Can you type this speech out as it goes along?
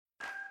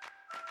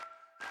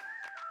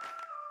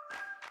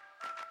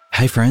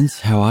Hey friends,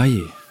 how are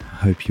you?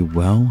 Hope you're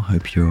well.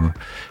 Hope you're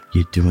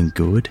doing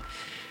good.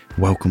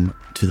 Welcome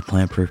to the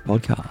Plant Proof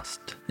Podcast.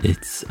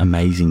 It's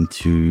amazing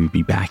to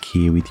be back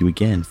here with you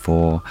again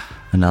for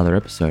another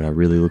episode. I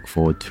really look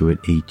forward to it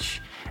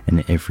each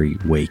and every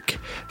week.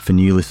 For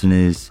new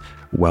listeners,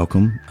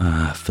 welcome.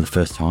 For the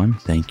first time,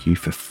 thank you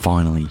for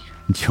finally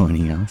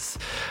joining us.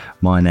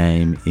 My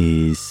name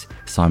is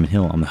Simon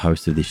Hill. I'm the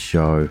host of this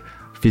show,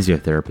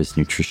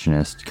 physiotherapist,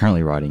 nutritionist,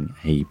 currently writing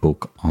a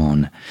book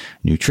on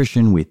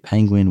nutrition with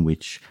Penguin,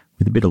 which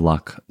with a bit of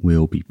luck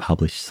will be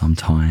published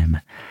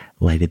sometime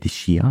later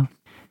this year.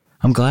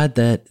 I'm glad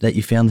that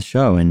you found the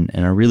show, and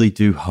I really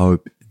do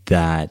hope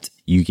that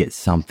you get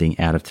something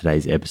out of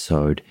today's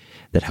episode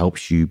that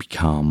helps you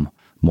become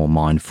more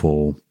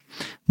mindful,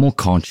 more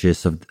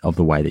conscious of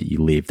the way that you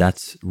live.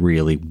 That's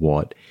really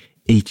what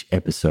each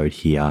episode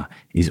here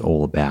is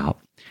all about.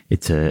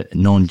 It's a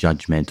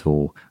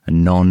non-judgmental, a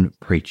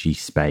non-preachy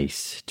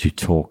space to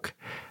talk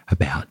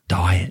about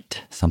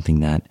diet, something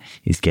that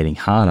is getting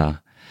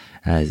harder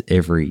as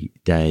every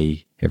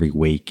day, every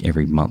week,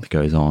 every month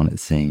goes on, it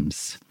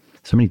seems.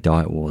 So many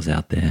diet wars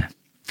out there.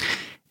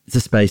 It's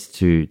a space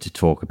to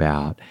talk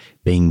about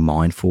being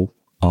mindful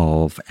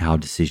of our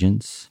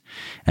decisions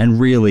and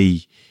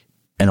really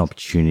an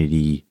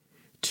opportunity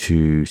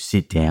to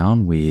sit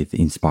down with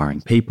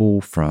inspiring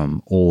people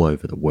from all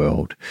over the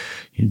world,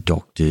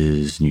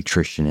 doctors,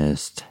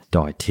 nutritionists,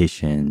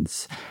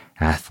 dietitians,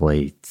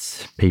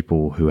 athletes,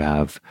 people who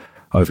have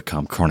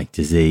overcome chronic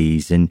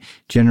disease, and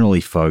generally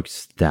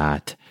folks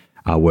that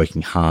are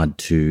working hard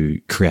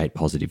to create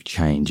positive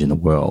change in the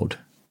world.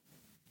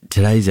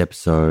 Today's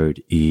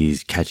episode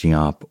is catching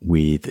up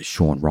with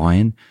Sean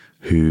Ryan,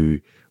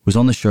 who was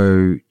on the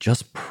show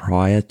just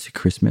prior to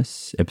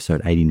Christmas,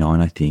 episode 89,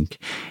 I think.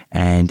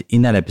 And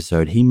in that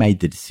episode, he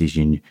made the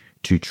decision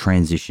to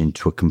transition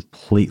to a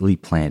completely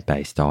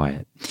plant-based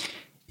diet.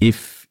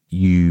 If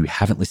you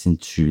haven't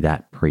listened to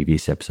that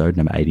previous episode,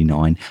 number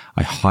 89,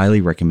 I highly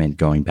recommend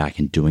going back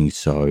and doing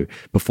so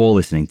before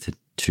listening to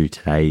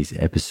today's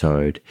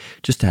episode,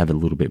 just to have a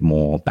little bit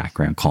more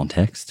background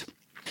context.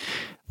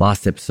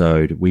 Last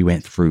episode, we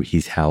went through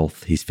his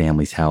health, his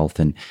family's health,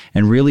 and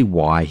really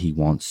why he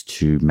wants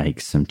to make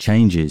some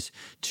changes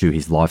to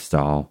his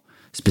lifestyle,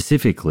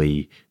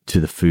 specifically to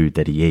the food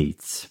that he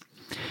eats.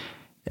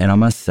 And I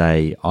must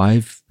say,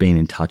 I've been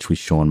in touch with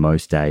Sean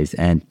most days,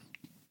 and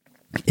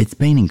it's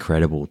been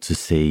incredible to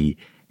see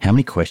how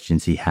many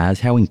questions he has,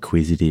 how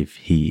inquisitive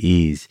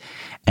he is,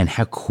 and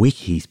how quick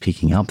he's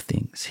picking up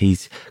things.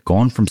 He's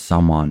gone from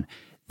someone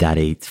that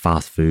eats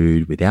fast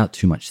food without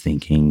too much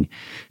thinking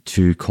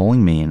to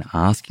calling me and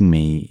asking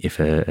me if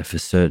a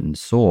certain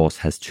sauce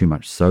has too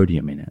much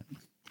sodium in it,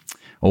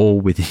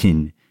 all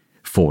within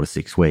 4 to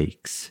 6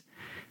 weeks.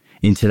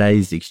 In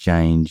today's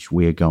exchange,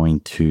 we're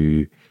going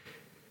to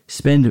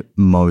spend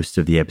most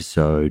of the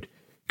episode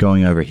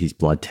going over his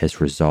blood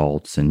test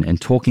results and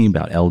talking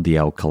about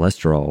LDL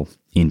cholesterol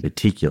in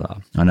particular.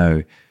 I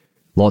know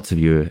lots of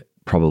you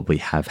probably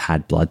have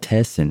had blood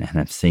tests and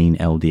have seen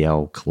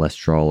LDL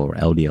cholesterol, or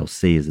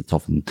LDL-C as it's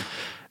often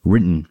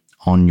written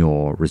on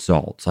your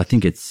results. I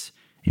think it's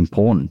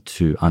important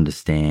to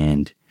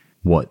understand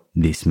what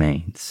this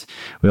means.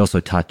 We also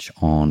touch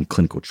on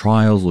clinical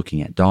trials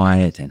looking at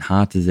diet and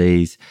heart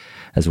disease,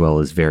 as well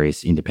as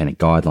various independent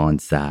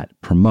guidelines that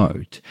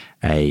promote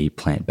a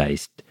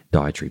plant-based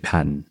dietary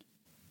pattern.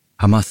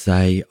 I must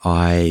say,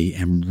 I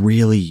am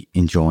really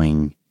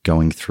enjoying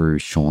going through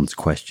Sean's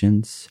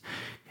questions.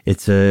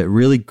 It's a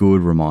really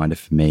good reminder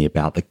for me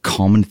about the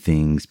common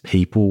things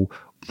people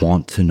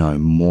want to know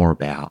more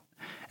about,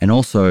 and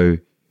also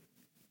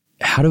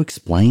how to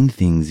explain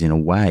things in a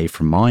way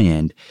from my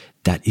end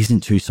that isn't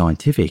too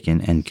scientific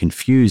and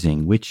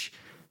confusing, which,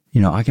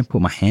 I can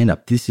put my hand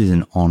up. This is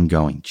an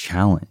ongoing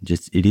challenge.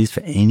 It is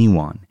for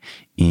anyone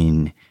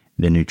in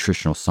the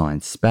nutritional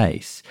science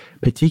space,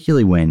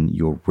 particularly when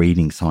you're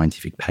reading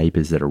scientific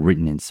papers that are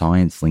written in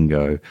science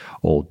lingo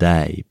all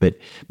day. But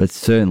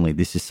certainly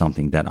this is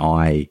something that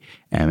I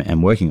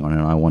am working on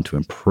and I want to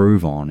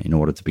improve on in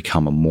order to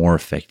become a more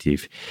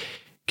effective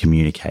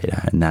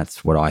communicator. And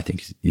that's what I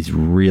think is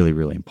really,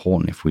 really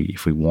important. If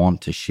we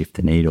want to shift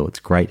the needle, it's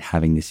great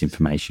having this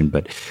information,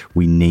 but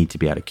we need to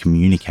be able to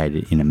communicate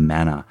it in a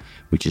manner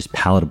which is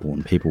palatable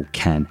and people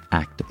can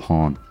act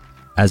upon.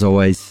 As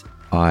always,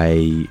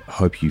 I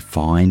hope you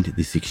find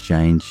this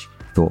exchange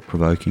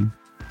thought-provoking.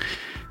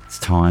 It's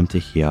time to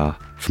hear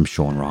from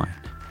Sean Ryan.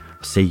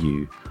 I'll see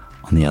you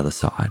on the other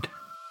side.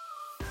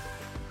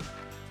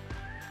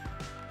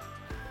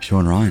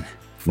 Sean Ryan,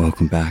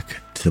 welcome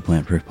back to the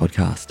Plant Proof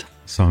Podcast.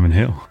 Simon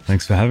Hill,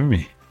 thanks for having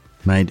me.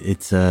 Mate,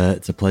 it's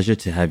a pleasure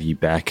to have you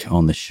back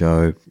on the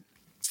show.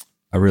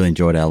 I really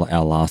enjoyed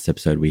our last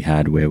episode we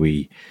had where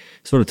we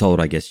sort of told,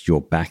 I guess,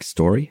 your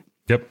backstory.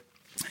 Yep.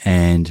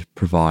 And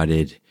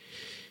provided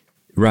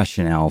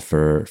rationale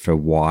for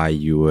why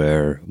you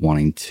were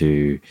wanting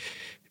to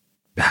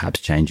perhaps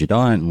change your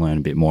diet and learn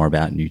a bit more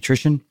about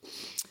nutrition.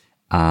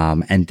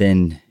 And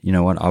then, you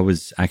know what, I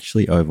was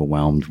actually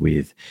overwhelmed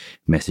with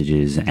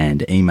messages and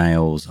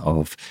emails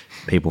of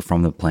people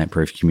from the Plant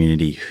Proof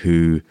community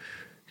who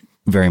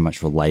very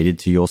much related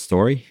to your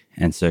story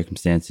and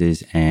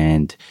circumstances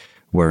and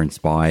were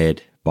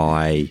inspired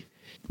by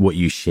what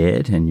you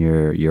shared and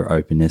your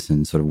openness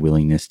and sort of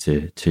willingness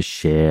to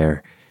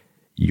share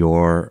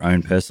your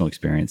own personal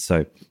experience.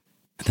 So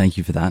thank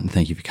you for that. And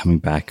thank you for coming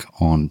back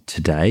on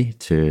today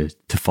to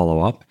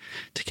follow up,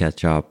 to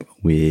catch up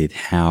with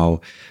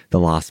how the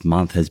last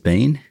month has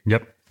been.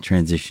 Yep.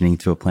 Transitioning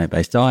to a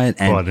plant-based diet.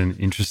 And quite an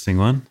interesting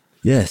one.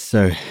 yes,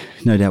 so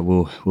no doubt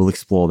we'll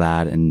explore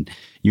that. And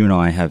you and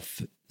I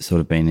have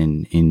sort of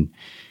been in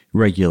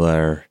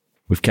regular,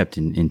 we've kept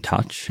in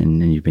touch,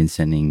 and you've been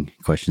sending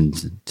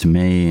questions to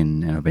me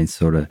and I've been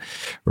sort of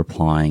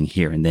replying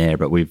here and there,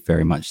 but we've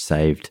very much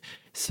saved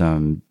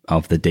some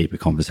of the deeper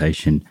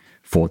conversation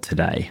for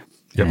today.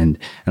 Yep. And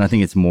I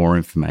think it's more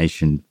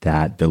information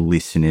that the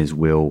listeners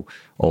will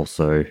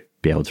also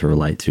be able to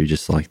relate to,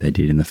 just like they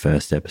did in the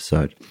first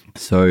episode.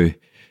 So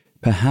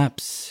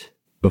perhaps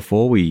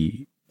before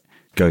we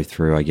go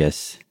through, I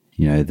guess,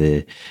 you know,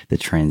 the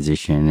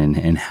transition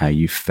and how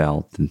you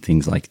felt and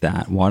things like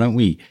that, why don't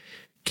we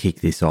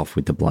kick this off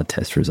with the blood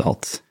test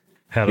results?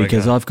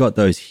 Because I've got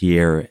those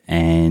here,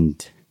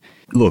 and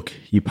look,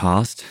 you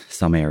passed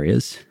some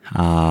areas,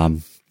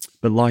 but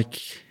like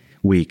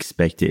we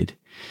expected,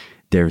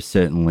 there is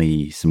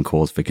certainly some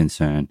cause for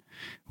concern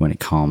when it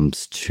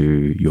comes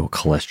to your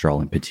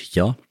cholesterol in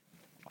particular.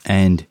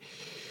 And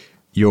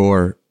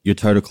your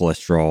total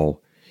cholesterol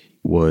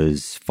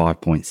was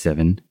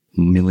 5.7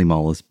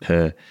 millimolars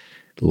per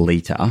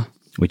litre,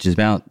 which is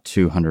about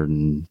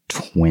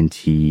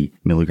 220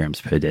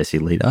 milligrams per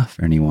deciliter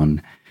for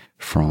anyone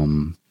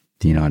from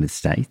the United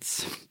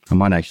States. I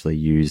might actually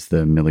use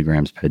the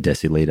milligrams per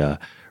deciliter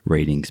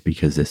readings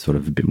because they're sort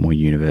of a bit more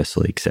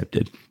universally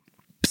accepted.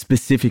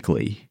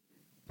 Specifically,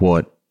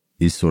 what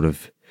is sort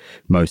of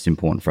most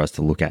important for us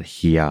to look at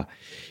here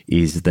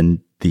is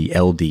the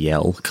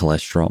LDL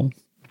cholesterol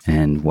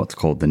and what's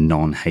called the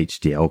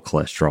non-HDL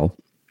cholesterol.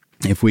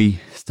 If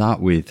we start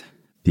with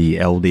the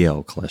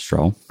LDL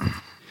cholesterol,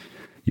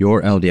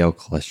 your LDL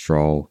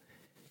cholesterol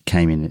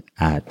came in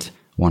at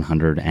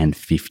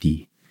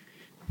 150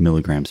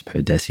 milligrams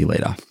per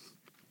deciliter.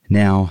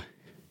 Now,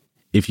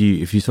 if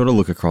you sort of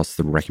look across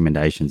the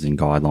recommendations and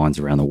guidelines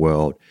around the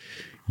world,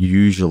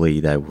 usually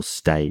they will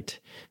state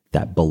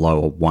that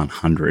below a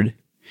 100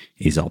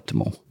 is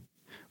optimal.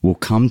 We'll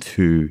come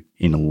to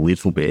in a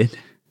little bit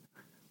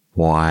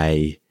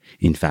why,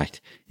 in fact,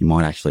 you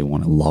might actually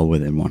want it lower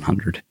than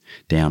 100,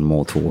 down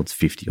more towards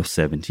 50 or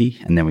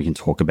 70. And then we can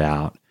talk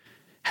about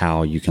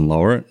how you can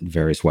lower it,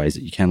 various ways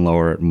that you can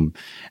lower it, and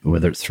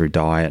whether it's through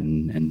diet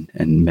and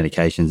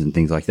medications and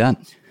things like that.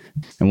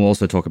 And we'll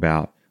also talk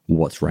about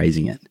what's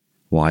raising it.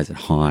 Why is it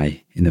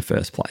high in the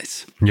first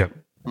place? Yep.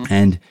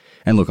 And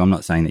look, I'm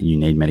not saying that you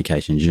need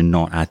medications. You're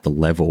not at the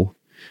level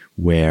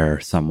where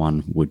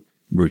someone would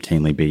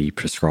routinely be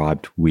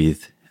prescribed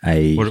with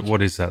a...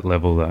 What is that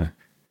level though?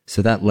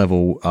 So that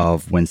level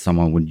of when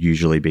someone would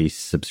usually be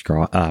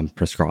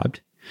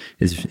prescribed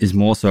is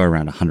more so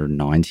around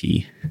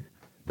 190,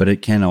 but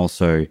it can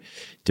also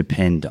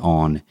depend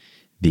on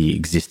the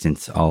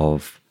existence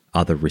of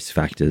other risk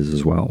factors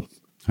as well.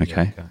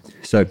 Okay.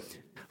 So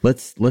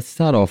let's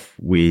start off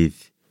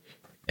with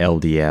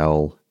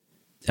LDL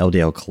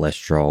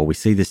cholesterol. We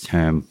see this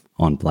term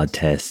on blood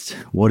tests.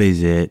 What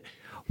is it?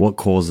 What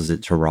causes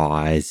it to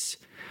rise?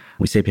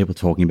 We see people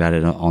talking about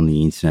it on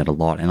the internet a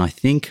lot. And I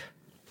think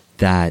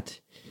that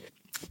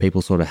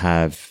people sort of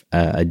have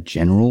a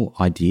general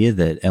idea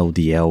that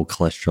LDL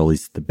cholesterol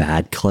is the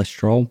bad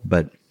cholesterol,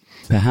 but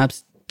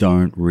perhaps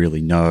don't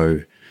really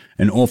know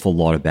an awful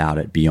lot about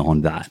it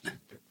beyond that.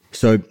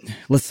 So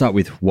let's start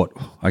with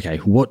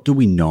what do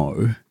we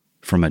know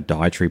from a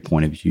dietary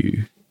point of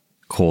view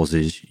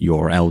causes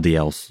your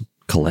LDL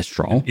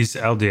cholesterol? Is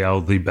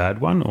LDL the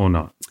bad one or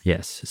not?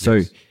 Yes.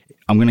 So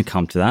I'm going to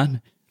come to that.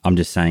 I'm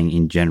just saying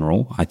in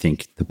general, I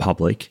think the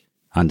public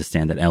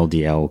understand that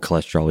LDL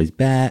cholesterol is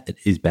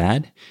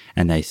bad,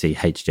 and they see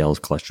HDL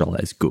cholesterol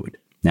as good.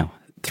 Now,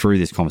 through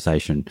this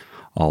conversation,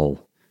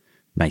 I'll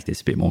make this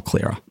a bit more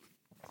clearer.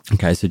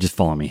 Okay, so just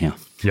follow me here.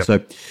 Yep.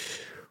 So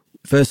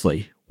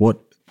firstly,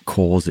 what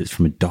causes,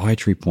 from a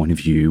dietary point of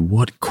view,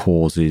 what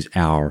causes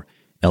our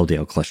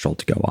LDL cholesterol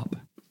to go up?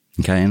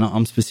 Okay, and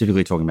I'm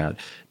specifically talking about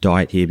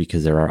diet here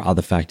because there are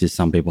other factors.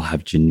 Some people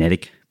have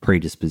genetic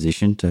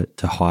predisposition to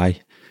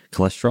high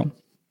cholesterol,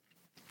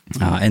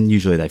 and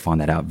usually they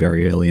find that out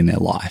very early in their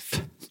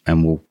life.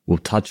 And we'll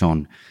touch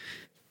on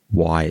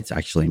why it's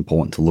actually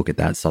important to look at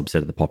that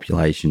subset of the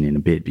population in a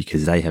bit,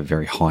 because they have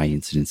very high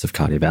incidence of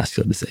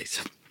cardiovascular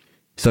disease.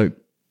 So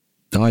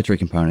dietary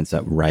components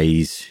that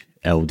raise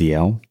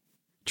LDL,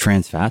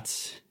 trans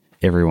fats,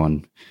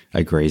 everyone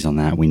agrees on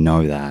that. We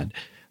know that.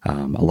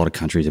 A lot of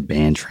countries have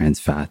banned trans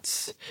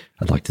fats.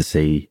 I'd like to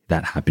see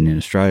that happen in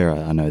Australia.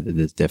 I know that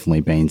there's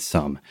definitely been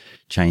some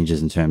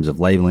changes in terms of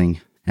labeling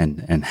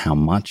and how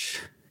much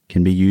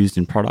can be used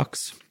in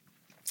products.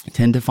 I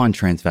tend to find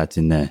trans fats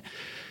in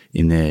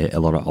in there, a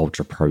lot of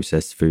ultra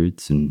processed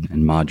foods and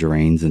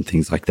margarines and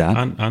things like that.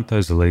 Aren't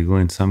those illegal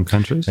in some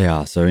countries? They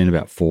are. So in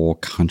about 4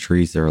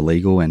 countries, they're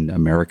illegal, and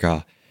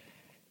America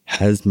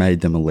has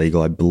made them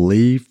illegal. I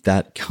believe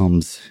that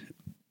comes,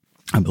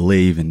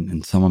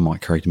 and someone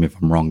might correct me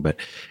if I'm wrong, but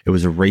it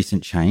was a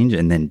recent change.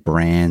 And then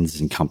brands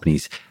and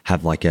companies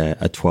have like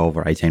a 12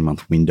 or 18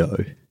 month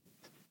window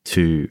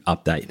to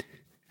update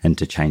and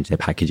to change their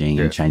packaging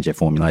and change their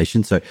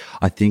formulation. So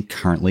I think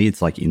currently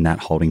it's like in that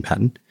holding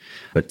pattern,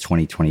 but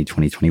 2020,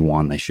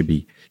 2021, they should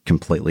be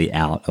completely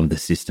out of the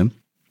system.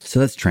 So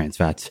that's trans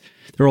fats.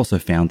 They're also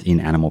found in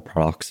animal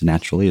products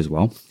naturally as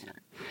well.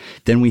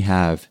 Then we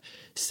have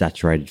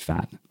saturated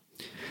fat.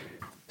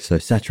 So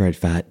saturated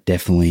fat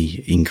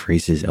definitely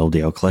increases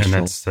LDL cholesterol.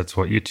 And that's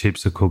what your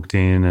chips are cooked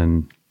in.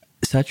 And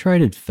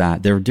saturated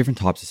fat, there are different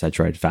types of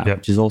saturated fat,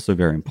 which is also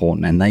very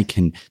important, and they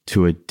can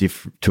to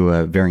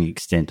a varying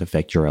extent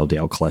affect your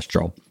LDL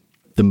cholesterol.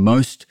 The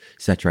most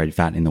saturated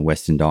fat in the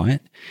Western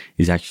diet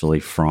is actually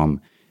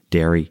from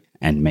dairy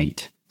and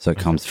meat. So it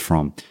comes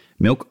from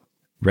milk,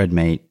 red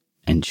meat,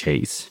 and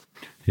cheese.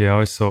 Yeah, I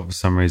always thought for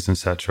some reason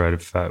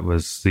saturated fat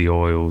was the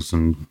oils,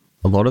 and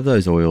a lot of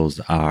those oils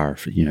are,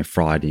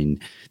 fried in.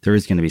 There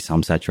is going to be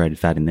some saturated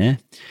fat in there,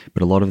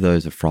 but a lot of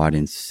those are fried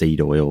in seed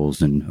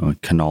oils and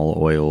canola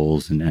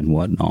oils and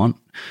whatnot.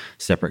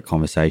 Separate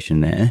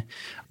conversation there.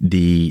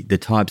 The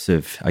types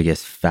of, I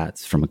guess,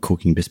 fats from a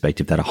cooking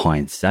perspective that are high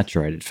in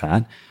saturated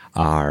fat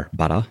are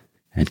butter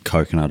and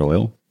coconut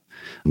oil,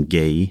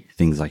 ghee,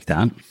 things like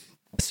that.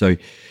 So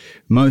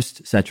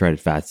most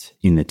saturated fats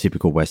in the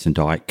typical Western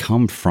diet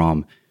come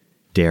from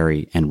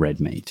dairy and red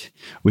meat,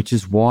 which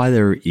is why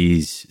there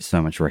is so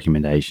much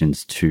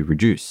recommendations to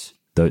reduce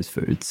those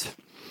foods.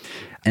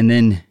 And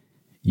then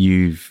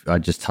I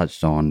just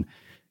touched on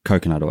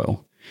coconut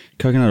oil.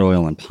 Coconut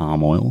oil and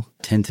palm oil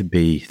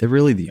they're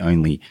really the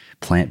only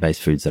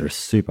plant-based foods that are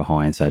super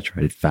high in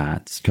saturated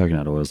fats.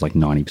 Coconut oil is like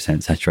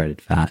 90% saturated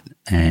fat.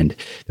 And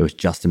there was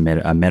just a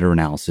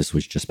meta-analysis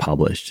was just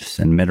published.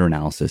 And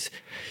meta-analysis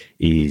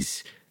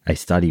is a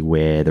study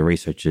where the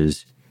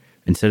researchers,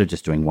 instead of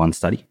just doing one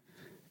study,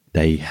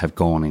 they have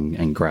gone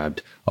and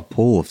grabbed a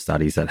pool of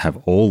studies that have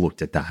all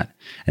looked at that,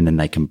 and then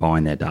they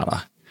combine their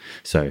data.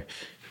 So,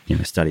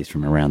 studies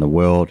from around the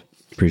world,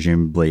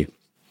 presumably.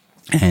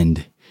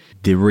 And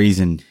the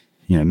reason,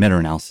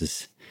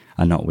 meta-analysis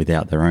are not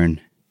without their own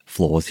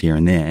flaws here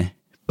and there,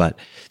 but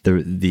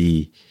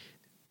the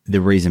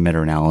reason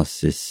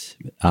meta-analysis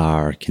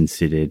are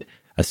considered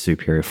a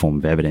superior form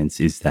of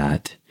evidence is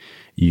that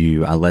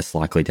you are less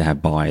likely to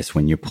have bias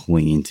when you're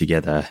pulling in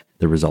together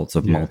the results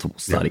of multiple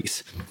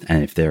studies.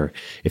 And if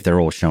they're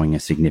all showing a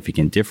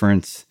significant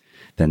difference,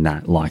 then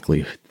the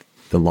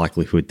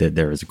likelihood that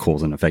there is a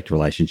cause and effect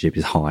relationship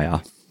is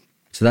higher.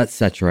 So that's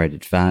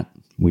saturated fat.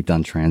 We've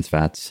done trans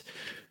fats.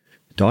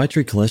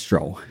 Dietary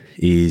cholesterol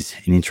is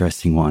an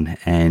interesting one,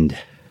 and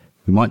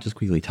we might just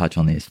quickly touch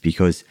on this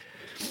because,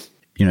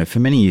 for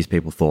many years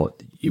people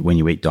thought when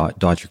you eat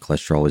dietary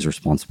cholesterol is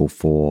responsible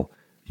for,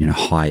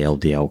 high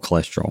LDL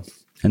cholesterol.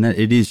 And that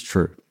it is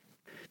true.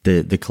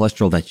 The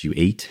cholesterol that you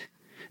eat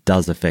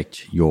does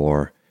affect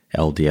your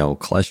LDL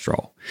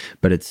cholesterol,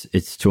 but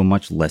it's to a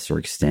much lesser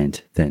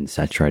extent than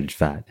saturated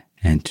fat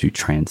and to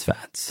trans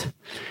fats.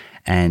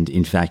 And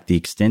in fact, the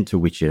extent to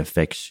which it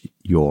affects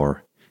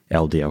your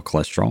LDL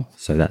cholesterol,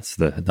 so that's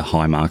the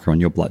high marker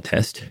on your blood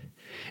test,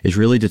 is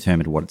really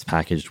determined what it's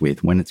packaged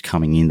with. When it's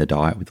coming in the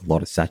diet with a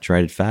lot of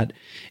saturated fat,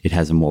 it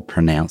has a more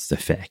pronounced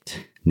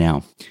effect.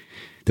 Now,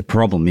 the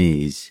problem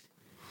is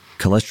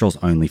cholesterol is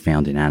only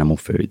found in animal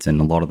foods,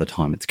 and a lot of the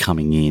time it's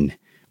coming in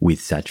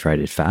with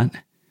saturated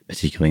fat,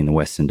 particularly in the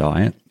Western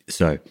diet.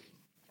 So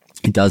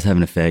it does have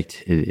an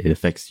effect. It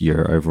affects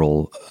your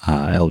overall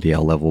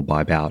LDL level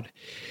by about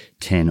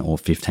 10 or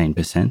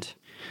 15%.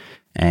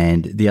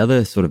 And the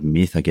other sort of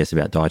myth, I guess,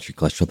 about dietary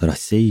cholesterol that I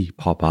see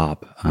pop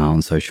up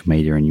on social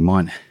media, and you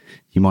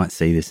might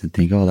see this and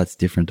think, oh, that's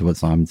different to what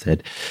Simon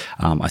said.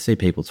 I see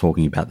people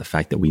talking about the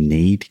fact that we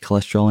need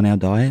cholesterol in our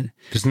diet.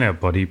 Doesn't our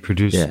body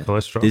produce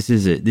cholesterol?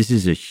 This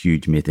is a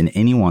huge myth, and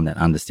anyone that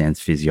understands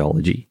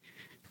physiology,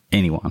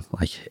 anyone,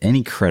 like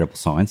any credible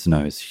science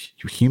knows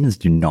humans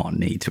do not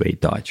need to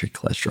eat dietary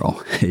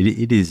cholesterol.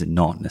 It is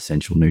not an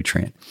essential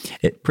nutrient.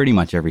 Pretty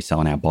much every cell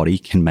in our body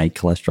can make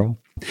cholesterol,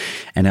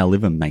 and our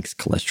liver makes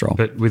cholesterol.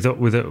 But with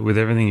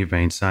everything you've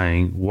been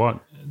saying, what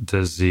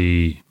does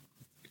the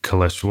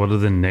cholesterol, what are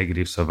the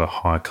negatives of a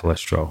high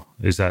cholesterol?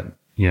 Is that,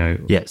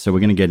 Yeah, so we're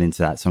going to get into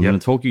that. So I'm going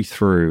to talk you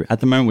through,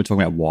 at the moment we're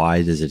talking about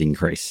why does it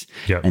increase?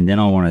 Yep. And then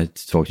I want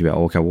to talk to you about,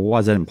 okay, well, why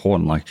is that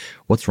important? Like,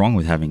 what's wrong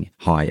with having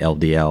high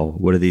LDL?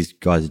 What are these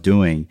guys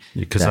doing?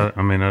 Because I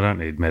don't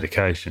need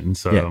medication.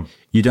 So yeah,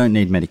 you don't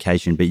need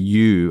medication, but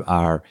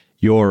you're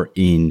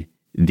in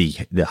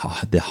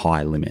the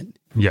high limit.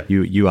 Yeah.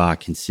 You are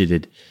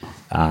considered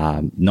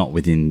not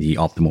within the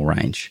optimal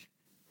range.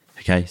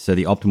 Okay, so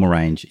the optimal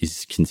range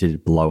is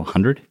considered below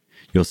 100.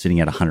 You're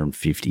sitting at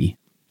 150.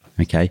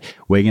 Okay,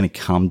 I'm going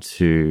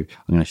to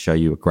show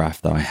you a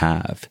graph that I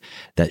have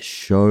that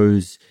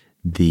shows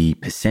the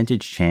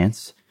percentage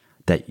chance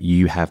that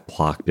you have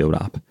plaque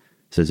buildup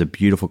So there's a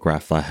beautiful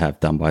graph I have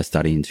done by a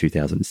study in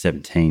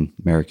 2017,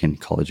 American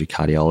College of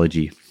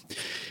Cardiology,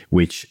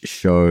 which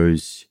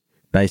shows,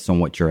 based on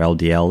what your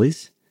LDL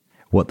is,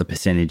 what the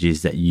percentage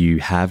is that you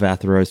have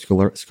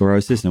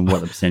atherosclerosis and what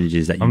the percentage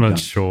is that you don't. I'm not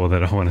sure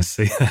that I want to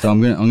see that. So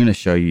I'm going to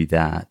show you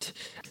that.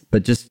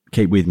 But just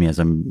keep with me as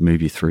I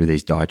move you through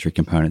these dietary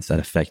components that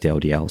affect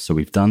LDL. So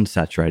we've done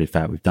saturated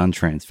fat, we've done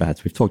trans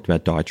fats, we've talked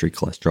about dietary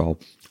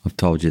cholesterol. I've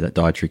told you that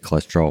dietary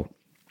cholesterol,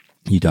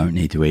 you don't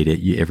need to eat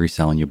it. Every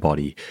cell in your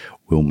body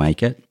will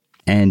make it.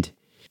 And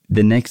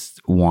the next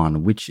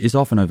one, which is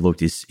often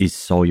overlooked, is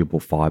soluble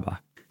fiber.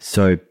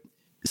 So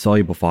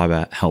soluble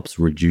fiber helps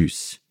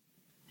reduce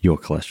your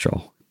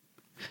cholesterol.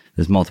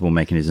 There's multiple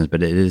mechanisms,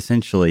 but it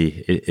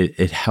essentially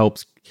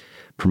helps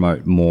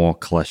promote more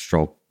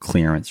cholesterol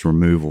clearance,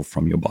 removal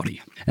from your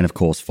body. And of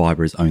course,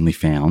 fiber is only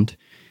found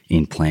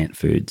in plant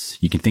foods.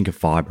 You can think of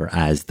fiber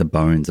as the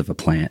bones of a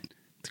plant.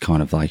 It's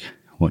kind of like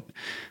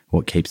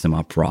what keeps them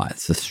upright.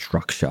 It's the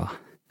structure,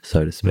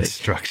 so to speak. The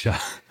structure.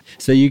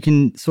 So you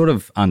can sort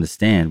of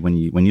understand when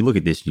you look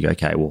at this, you go,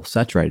 okay, well,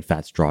 saturated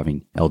fat's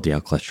driving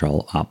LDL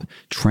cholesterol up.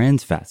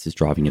 Trans fats is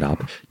driving it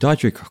up.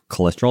 Dietary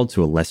cholesterol,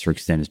 to a lesser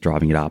extent, is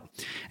driving it up.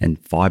 And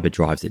fiber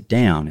drives it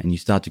down. And you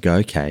start to go,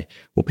 okay,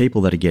 well,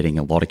 people that are getting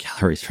a lot of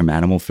calories from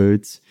animal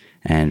foods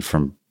and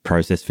from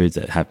processed foods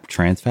that have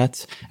trans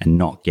fats and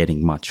not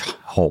getting much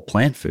whole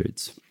plant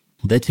foods,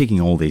 they're ticking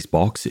all these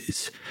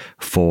boxes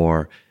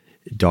for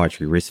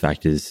dietary risk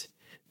factors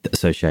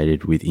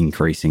associated with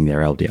increasing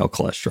their LDL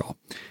cholesterol.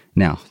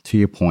 Now, to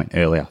your point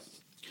earlier,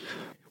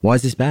 why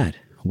is this bad?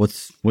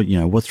 What's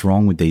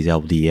wrong with these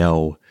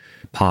LDL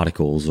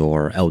particles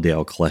or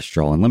LDL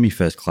cholesterol? And let me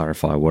first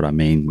clarify what I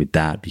mean with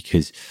that,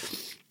 because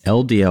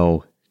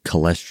LDL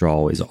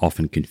cholesterol is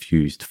often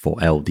confused for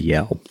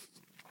LDL.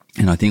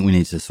 And I think we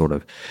need to sort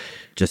of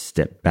just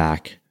step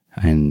back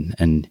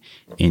and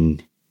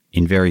in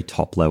very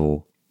top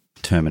level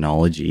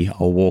terminology,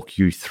 I'll walk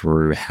you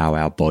through how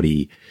our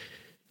body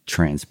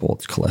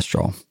transports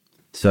cholesterol.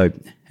 So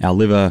our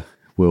liver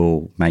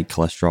will make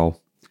cholesterol.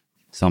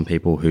 Some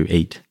people who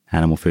eat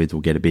animal foods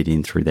will get a bit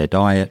in through their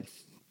diet.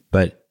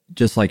 But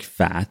just like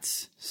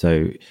fats,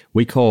 so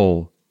we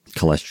call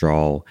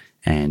cholesterol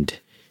and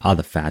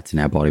other fats in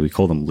our body, we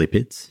call them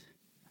lipids.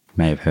 You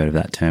may have heard of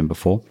that term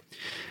before.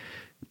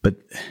 But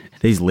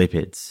these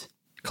lipids,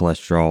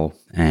 cholesterol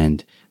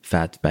and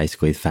fats,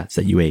 basically the fats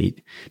that you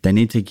eat, they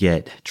need to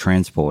get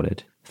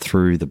transported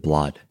through the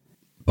blood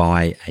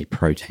by a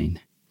protein.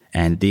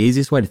 And the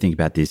easiest way to think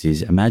about this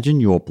is imagine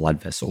your blood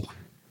vessel.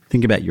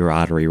 Think about your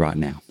artery right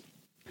now.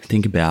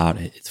 Think about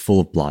it, it's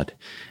full of blood.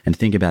 And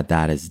think about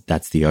that as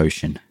that's the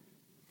ocean.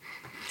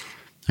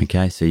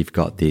 Okay, so you've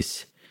got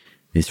this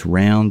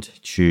round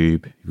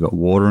tube, you've got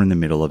water in the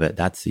middle of it,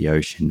 that's the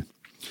ocean.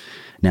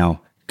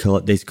 Now,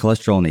 these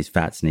cholesterol and these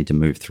fats need to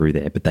move through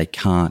there, but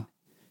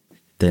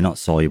they're not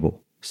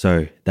soluble.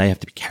 So they have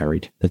to be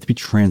carried, they have to be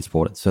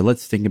transported. So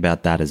let's think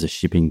about that as a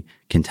shipping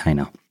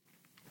container.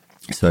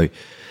 So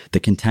the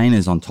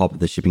containers on top of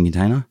the shipping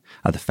container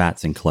are the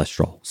fats and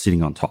cholesterol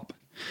sitting on top.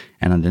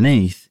 And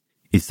underneath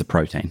is the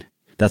protein.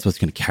 That's what's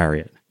going to carry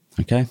it.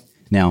 Okay.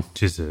 Now,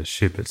 which is the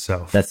ship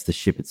itself. That's the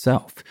ship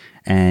itself.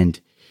 And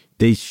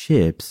these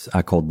ships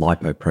are called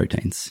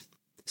lipoproteins.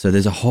 So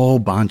there's a whole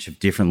bunch of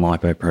different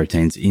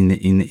lipoproteins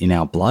in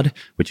our blood,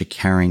 which are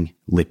carrying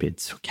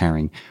lipids,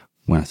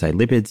 when I say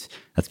lipids,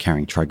 that's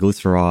carrying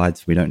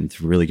triglycerides. We don't need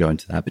to really go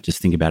into that, but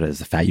just think about it as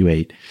the fat you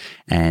eat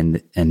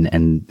and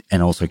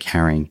also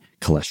carrying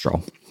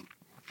cholesterol.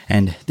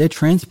 And they're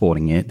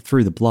transporting it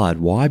through the blood.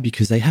 Why?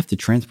 Because they have to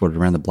transport it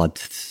around the blood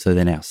so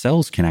then our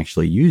cells can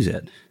actually use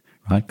it,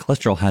 right?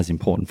 Cholesterol has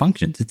important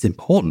functions. It's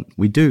important.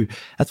 We do.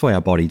 That's why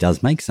our body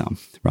does make some,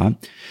 right?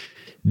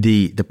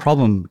 The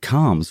problem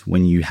comes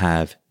when you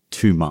have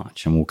too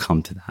much, and we'll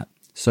come to that.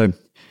 So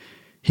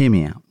hear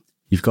me out.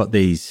 You've got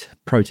these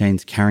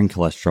proteins carrying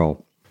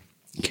cholesterol,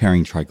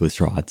 carrying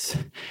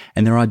triglycerides,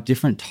 and there are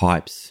different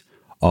types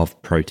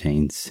of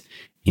proteins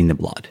in the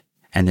blood,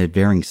 and they're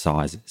varying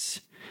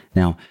sizes.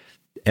 Now,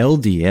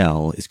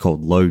 LDL is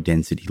called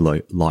low-density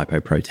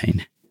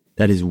lipoprotein.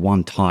 That is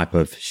one type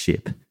of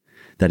ship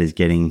that is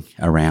getting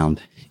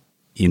around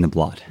in the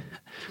blood.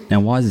 Now,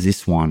 why is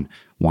this one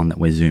that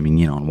we're zooming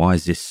in on? Why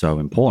is this so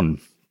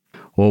important?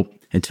 Well,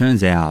 it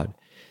turns out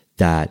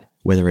that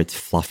whether it's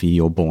fluffy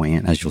or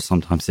buoyant, as you'll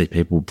sometimes see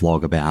people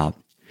blog about,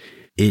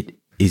 it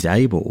is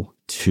able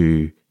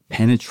to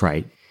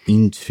penetrate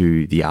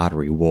into the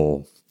artery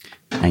wall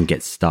and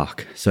get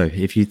stuck. So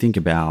if you think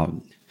about,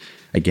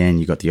 again,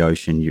 you've got the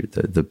ocean,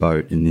 the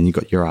boat, and then you've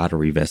got your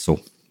artery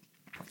vessel.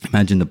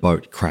 Imagine the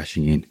boat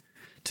crashing in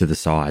to the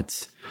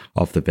sides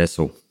of the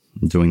vessel,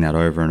 doing that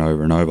over and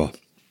over and over.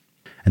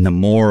 And the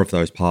more of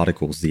those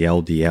particles, the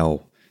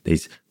LDL,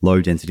 these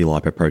low-density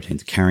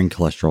lipoproteins carrying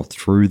cholesterol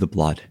through the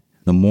blood,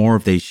 the more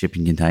of these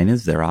shipping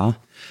containers there are,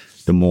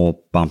 the more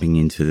bumping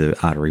into the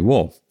artery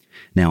wall.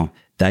 Now,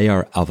 they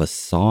are of a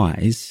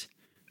size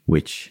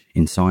which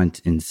in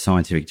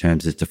scientific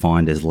terms is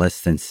defined as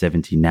less than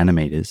 70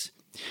 nanometers.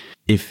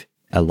 If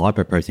a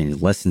lipoprotein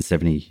is less than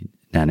 70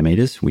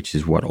 nanometers, which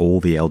is what all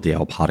the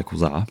LDL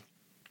particles are.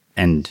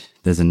 And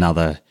there's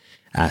another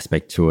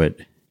aspect to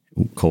it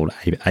called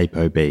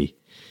ApoB,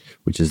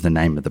 which is the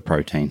name of the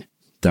protein.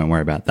 Don't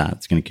worry about that.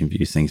 It's going to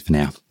confuse things for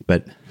now.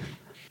 But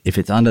if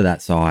it's under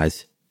that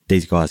size,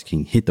 these guys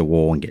can hit the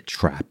wall and get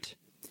trapped.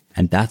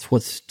 And that's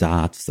what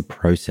starts the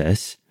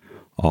process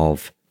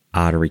of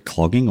artery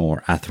clogging,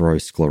 or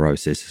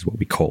atherosclerosis is what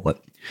we call it.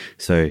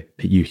 So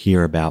you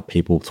hear about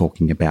people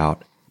talking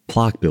about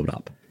plaque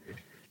buildup.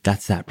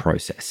 That's that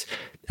process.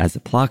 As the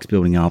plaque's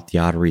building up, the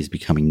artery is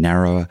becoming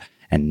narrower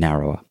and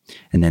narrower.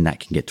 And then that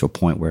can get to a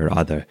point where it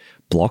either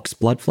blocks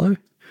blood flow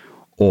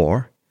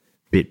or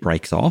it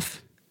breaks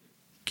off,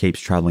 keeps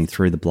traveling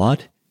through the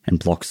blood and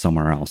blocks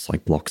somewhere else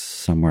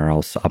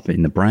up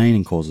in the brain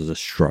and causes a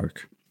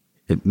stroke.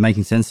 It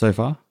making sense so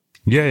far?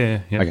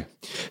 Yeah. Okay.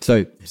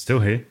 So Still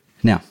here.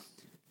 now,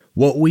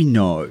 what we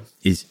know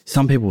is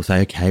some people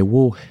say, okay,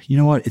 well, you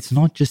know what? It's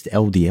not just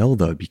LDL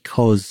though,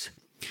 because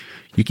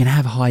you can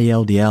have high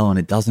LDL and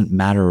it doesn't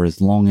matter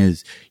as long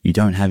as you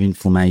don't have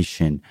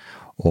inflammation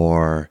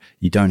or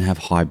you don't have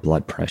high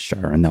blood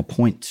pressure. And they'll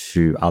point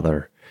to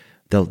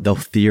they'll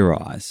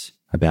theorize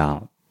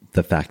about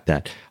the fact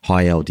that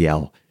high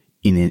LDL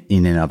in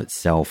and of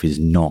itself is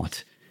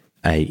not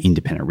a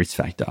independent risk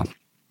factor.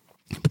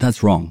 But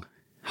that's wrong.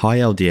 High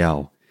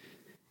LDL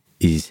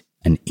is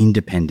an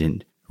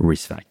independent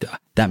risk factor.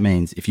 That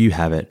means if you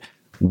have it,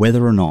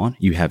 whether or not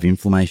you have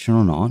inflammation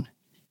or not,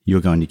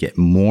 you're going to get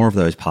more of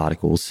those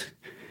particles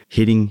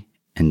hitting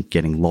and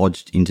getting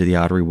lodged into the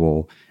artery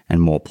wall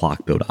and more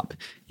plaque buildup.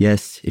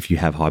 Yes, if you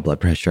have high blood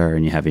pressure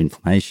and you have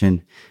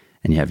inflammation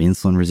and you have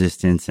insulin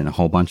resistance and a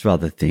whole bunch of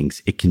other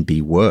things, it can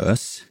be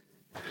worse.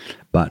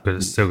 But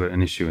it's still got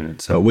an issue in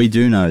itself. But we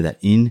do know that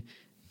in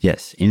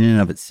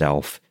and of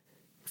itself,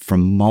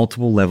 from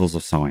multiple levels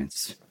of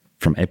science,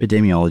 from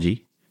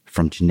epidemiology,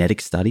 from genetic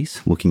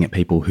studies, looking at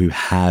people who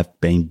have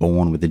been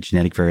born with a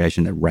genetic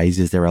variation that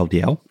raises their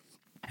LDL,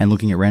 and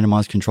looking at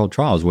randomized controlled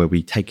trials where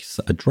we take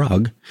a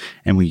drug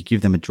and we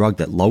give them a drug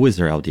that lowers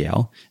their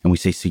LDL and we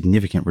see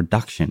significant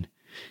reduction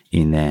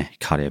in their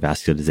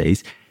cardiovascular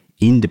disease,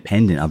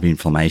 independent of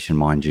inflammation,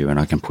 mind you. And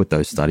I can put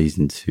those studies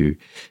into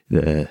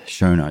the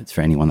show notes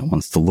for anyone that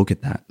wants to look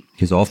at that,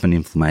 because often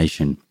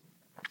inflammation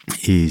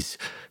is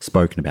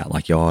spoken about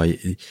like,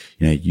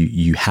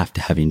 you have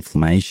to have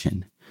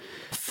inflammation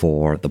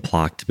for the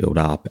plaque to build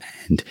up.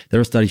 And there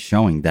are studies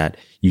showing that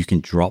you can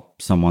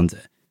drop someone's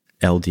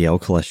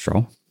LDL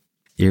cholesterol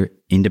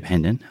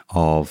independent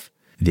of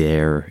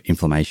their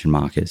inflammation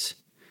markers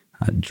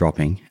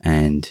dropping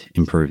and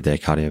improve their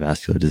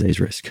cardiovascular disease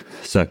risk.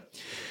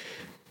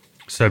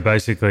 So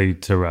basically,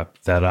 to wrap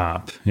that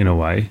up in a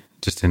way,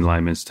 just in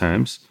layman's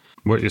terms,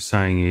 what you're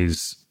saying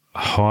is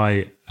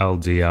high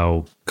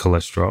LDL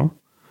cholesterol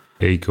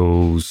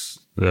equals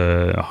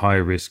a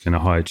higher risk and a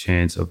higher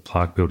chance of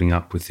plaque building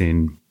up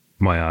within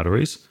my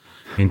arteries,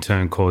 in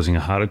turn causing a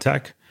heart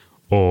attack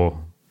or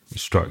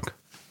stroke.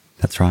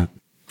 That's right.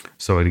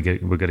 So we're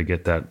going to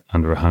get that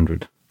under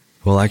 100.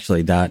 Well,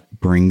 actually, that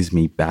brings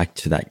me back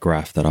to that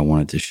graph that I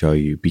wanted to show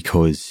you,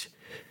 because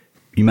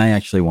you may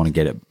actually want to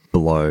get it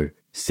below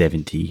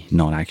 70,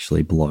 not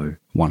actually below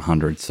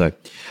 100. So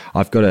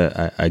I've got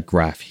a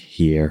graph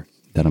here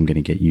that I'm going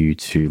to get you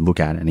to look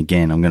at. And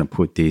again, I'm going to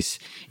put this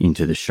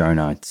into the show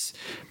notes.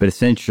 But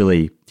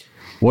essentially,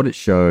 what it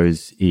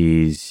shows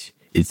is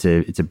it's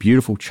a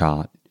beautiful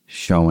chart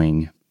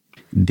showing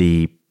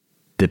the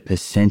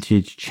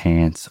percentage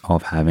chance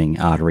of having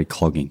artery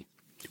clogging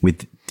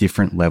with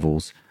different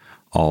levels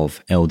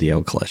of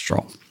LDL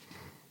cholesterol.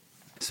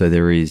 So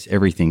there is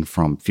everything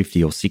from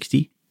 50 or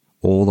 60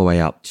 all the way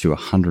up to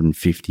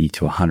 150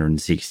 to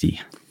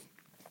 160.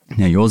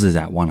 Now yours is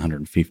at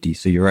 150,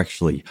 so you're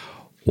actually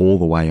all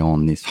the way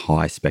on this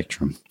high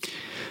spectrum.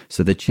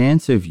 So the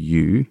chance of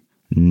you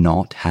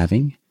not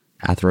having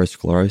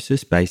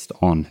atherosclerosis based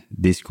on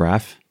this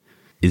graph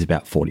is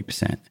about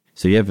 40%.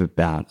 So you have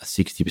about a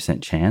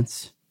 60%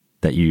 chance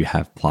that you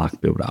have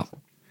plaque buildup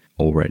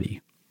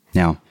already.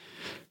 Now,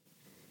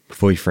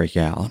 before you freak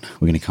out,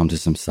 we're going to come to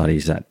some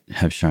studies that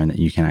have shown that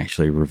you can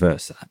actually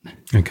reverse that.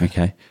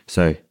 Okay.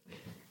 So,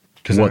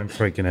 because I'm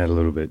freaking out a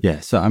little bit.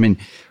 Yeah. So, I mean,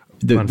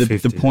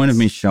 the point of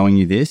me showing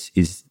you this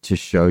is to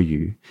show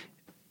you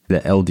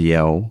that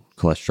LDL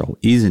cholesterol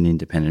is an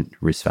independent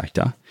risk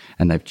factor,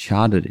 and they've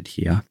charted it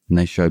here, and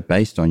they show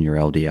based on your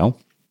LDL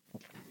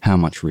how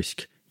much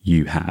risk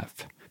you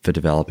have for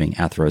developing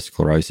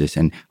atherosclerosis.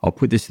 And I'll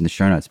put this in the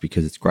show notes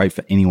because it's great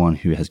for anyone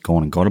who has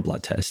gone and got a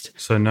blood test.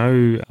 So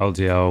no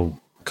LDL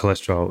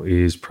cholesterol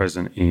is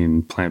present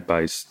in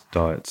plant-based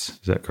diets.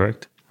 Is that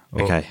correct?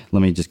 Okay,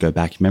 let me just go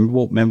back.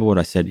 Remember what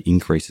I said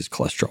increases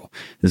cholesterol.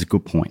 There's a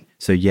good point.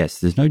 So yes,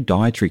 there's no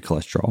dietary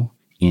cholesterol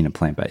in a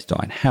plant-based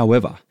diet.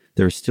 However,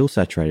 there is still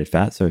saturated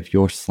fat. So if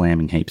you're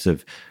slamming heaps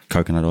of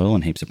coconut oil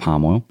and heaps of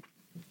palm oil,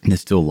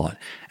 There's still a lot.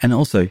 And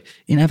also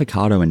in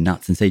avocado and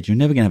nuts and seeds, you're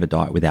never going to have a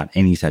diet without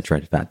any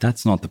saturated fat.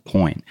 That's not the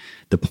point.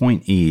 The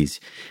point is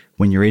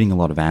when you're eating a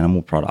lot of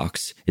animal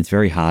products, it's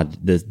very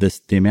hard.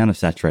 The amount of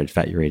saturated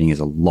fat you're eating is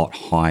a lot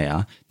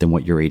higher than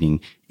what you're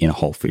eating in a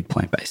whole food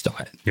plant-based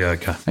diet. Yeah,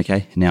 okay.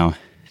 Okay. Now,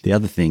 the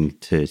other thing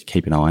to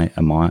keep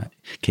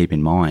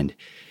in mind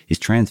is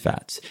trans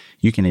fats.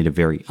 You can eat a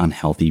very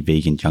unhealthy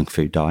vegan junk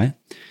food diet.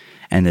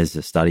 And there's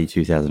a study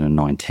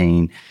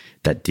 2019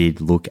 that did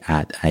look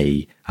at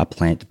a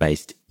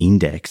plant-based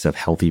index of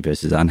healthy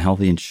versus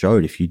unhealthy and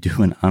showed if you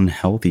do an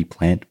unhealthy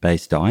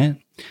plant-based diet,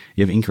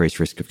 you have increased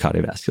risk of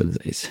cardiovascular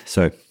disease.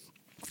 So,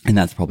 and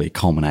that's probably a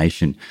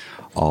culmination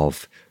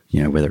of,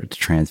 whether it's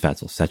trans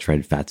fats or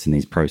saturated fats in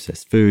these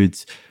processed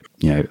foods,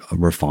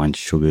 refined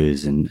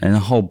sugars and a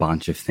whole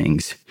bunch of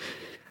things.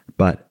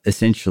 But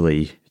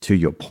essentially, to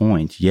your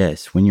point,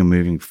 yes, when you're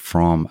moving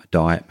from a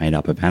diet made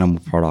up of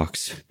animal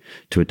products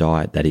to a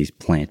diet that is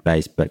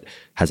plant-based but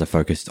has a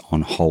focus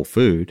on whole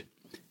food,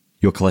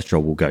 your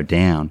cholesterol will go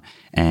down.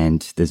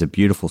 And there's a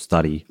beautiful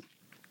study,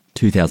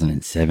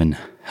 2007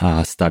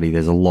 study.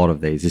 There's a lot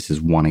of these. This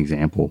is one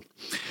example.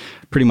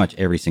 Pretty much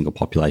every single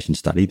population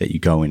study that you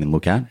go in and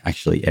look at,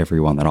 actually every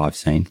one that I've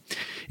seen,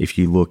 if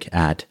you look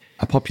at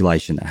a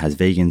population that has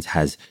vegans,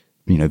 has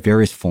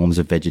various forms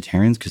of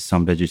vegetarians, because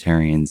some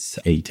vegetarians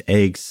eat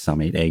eggs,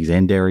 some eat eggs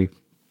and dairy,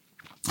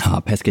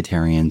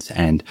 pescatarians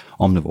and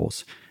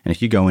omnivores. And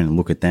if you go in and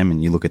look at them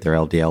and you look at their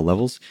LDL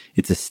levels,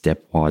 it's a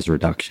stepwise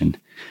reduction.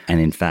 And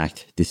in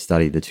fact, this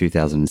study, the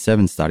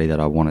 2007 study that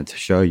I wanted to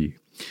show you,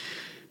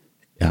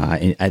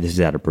 this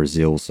is out of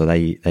Brazil. So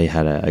they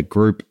had a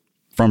group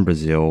from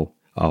Brazil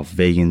of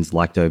vegans,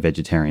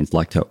 lacto-vegetarians,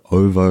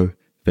 lacto-ovo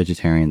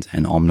vegetarians,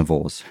 and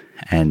omnivores.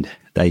 And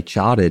they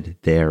charted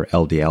their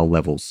LDL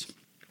levels.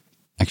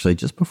 Actually,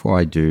 just before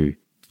I do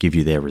give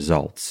you their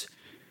results,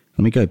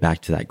 let me go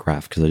back to that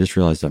graph because I just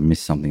realized I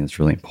missed something that's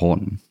really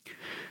important.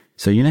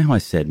 So how I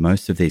said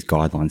most of these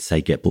guidelines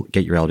say get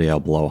your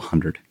LDL below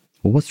 100.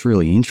 Well, what's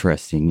really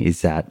interesting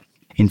is that,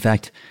 in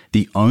fact,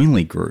 the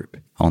only group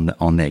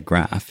on their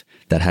graph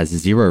that has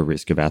zero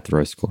risk of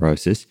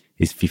atherosclerosis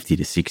is 50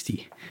 to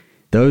 60.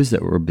 Those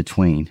that were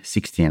between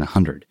 60 and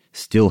 100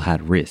 still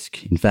had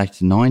risk. In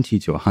fact, 90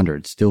 to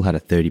 100 still had a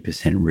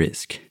 30%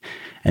 risk.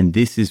 And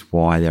this is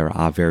why there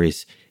are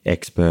various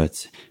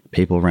experts,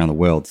 people around the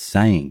world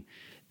saying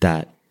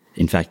that,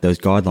 in fact, those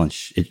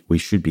guidelines, we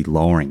should be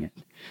lowering it.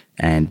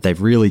 And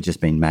they've really just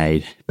been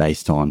made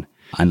based on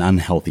an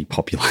unhealthy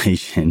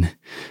population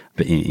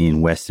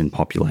in Western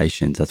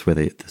populations. That's where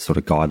the sort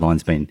of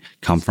guidelines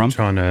come from.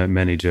 Trying to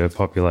manage a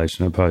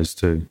population opposed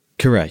to...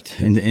 Correct.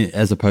 And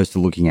as opposed to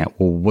looking at,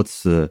 well,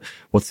 what's the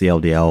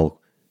LDL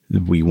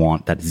we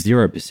want that's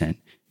 0%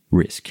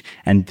 risk.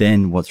 And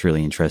then what's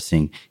really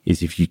interesting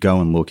is if you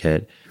go and look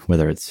at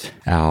whether it's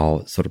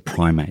our sort of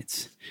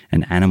primates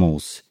and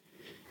animals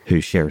who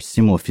share a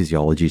similar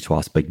physiology to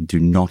us but do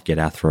not get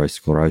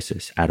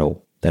atherosclerosis at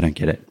all. They don't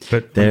get it.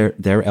 But their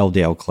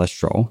LDL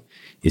cholesterol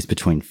is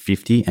between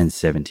 50 and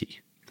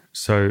 70.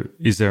 So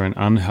is there an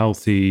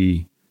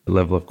unhealthy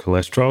level of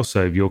cholesterol?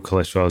 So if your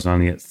cholesterol is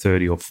only at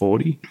 30 or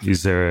 40,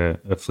 is there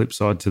a flip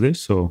side to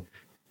this? Or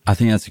I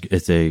think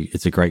it's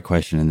a great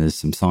question, and there's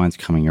some science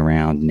coming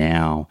around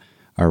now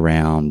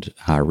around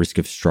risk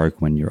of stroke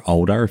when you're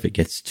older if it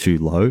gets too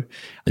low.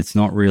 It's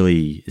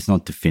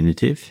not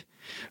definitive.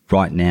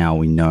 Right now,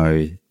 we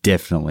know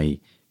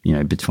definitely,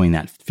 between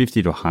that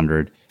 50 to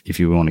 100, if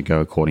you want to go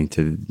according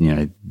to,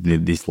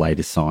 this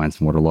latest science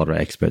and what a lot of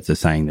experts are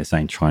saying, they're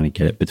saying trying to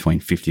get it between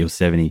 50 or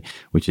 70,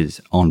 which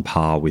is on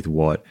par with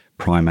what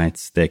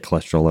primates, their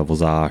cholesterol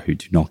levels are who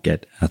do not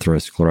get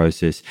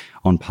atherosclerosis,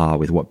 on par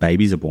with what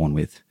babies are born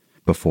with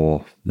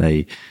before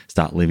they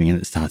start living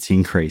and it starts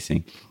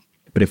increasing.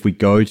 But if we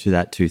go to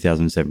that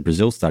 2007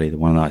 Brazil study, the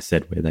one that I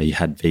said where they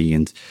had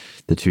vegans,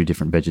 the two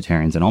different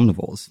vegetarians and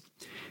omnivores,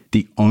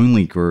 the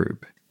only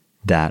group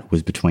that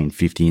was between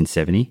 50 and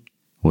 70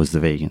 was the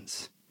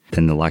vegans.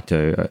 Then the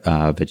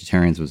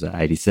lacto-vegetarians was at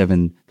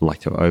 87, the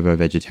lacto-ovo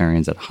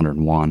vegetarians at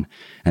 101,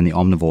 and the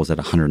omnivores at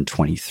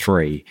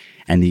 123.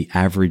 And the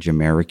average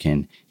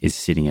American is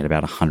sitting at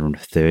about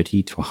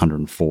 130 to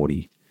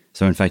 140.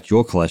 So in fact,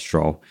 your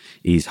cholesterol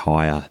is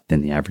higher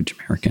than the average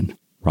American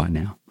right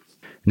now.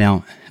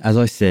 Now, as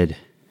I said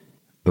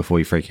before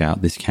you freak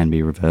out, this can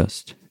be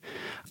reversed.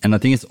 And I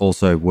think it's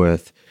also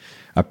worth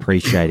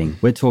appreciating,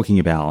 we're talking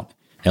about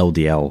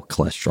LDL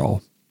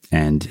cholesterol,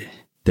 and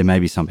there may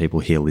be some people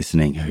here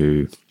listening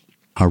who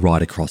are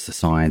right across the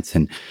science.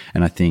 And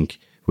I think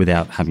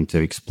without having to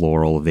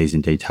explore all of these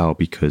in detail,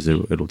 because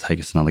it'll take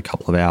us another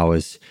couple of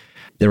hours,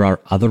 there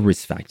are other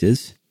risk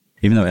factors.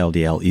 Even though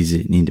LDL is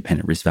an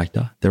independent risk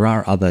factor, there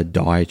are other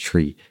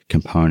dietary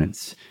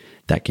components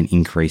that can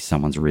increase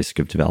someone's risk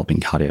of developing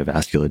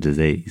cardiovascular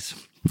disease.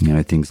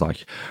 Things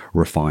like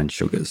refined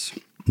sugars,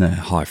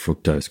 high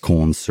fructose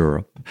corn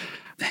syrup,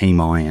 heme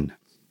iron,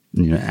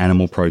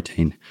 animal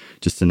protein,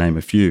 just to name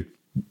a few.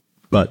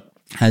 But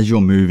as you're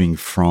moving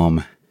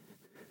from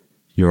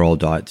your old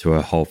diet to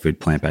a whole food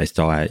plant-based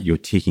diet, you're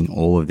ticking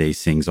all of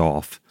these things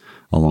off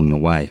along the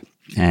way.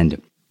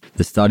 And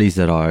The studies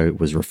that I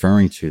was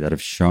referring to that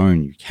have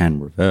shown you can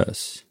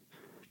reverse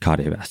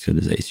cardiovascular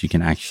disease, you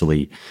can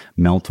actually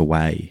melt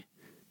away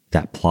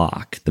that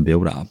plaque, the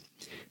buildup.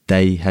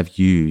 They have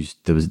used,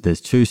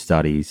 there's two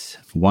studies.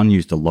 One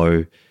used a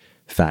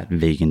low-fat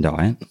vegan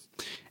diet,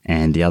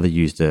 and the other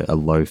used a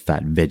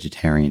low-fat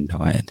vegetarian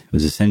diet. It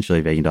was essentially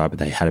a vegan diet, but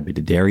they had a bit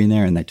of dairy in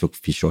there, and they took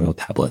fish oil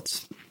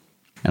tablets.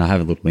 And I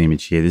have a little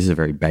image here. This is a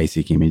very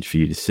basic image for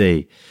you to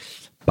see,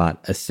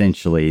 but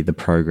essentially the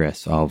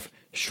progress of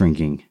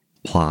shrinking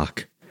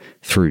plaque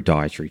through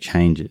dietary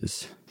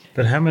changes.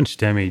 But how much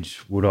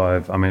damage would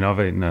I've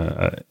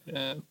eaten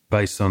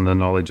based on the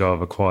knowledge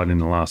I've acquired in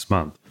the last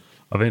month,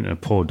 I've eaten a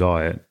poor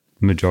diet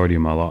the majority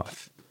of my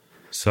life.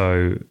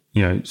 So,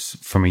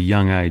 from a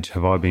young age,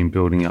 have I been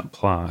building up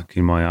plaque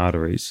in my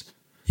arteries?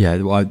 Yeah,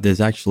 well,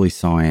 there's actually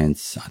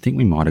science. I think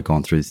we might have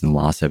gone through this in the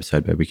last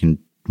episode, but we can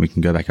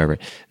go back over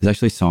it. There's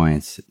actually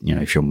science,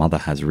 if your mother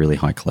has really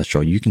high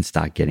cholesterol, you can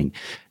start getting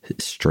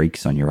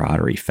streaks on your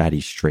artery,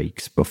 fatty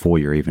streaks, before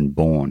you're even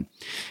born.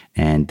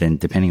 And then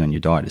depending on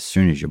your diet, as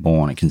soon as you're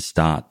born, you can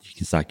start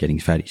getting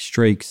fatty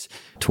streaks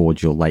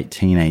towards your late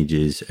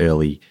teenagers,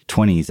 early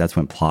 20s. That's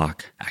when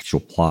actual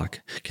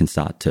plaque can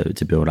start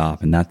to build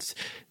up. And that's,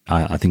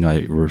 I think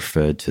I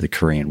referred to the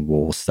Korean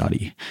War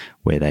study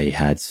where they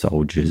had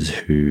soldiers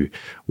who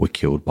were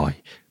killed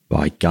by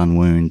gun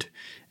wound,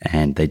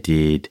 and they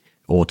did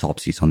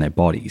autopsies on their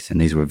bodies, and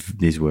these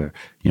were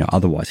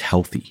otherwise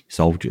healthy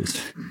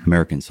soldiers,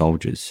 American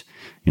soldiers,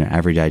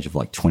 average age of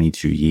like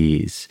 22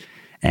 years,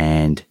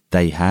 and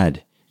they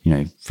had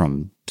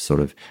from sort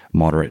of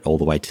moderate all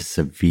the way to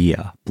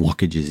severe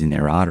blockages in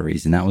their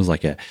arteries, and that was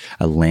like a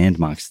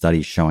landmark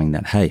study showing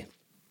that, hey,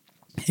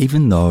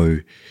 even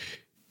though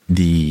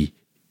the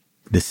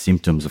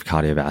symptoms of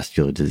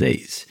cardiovascular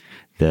disease,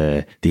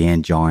 the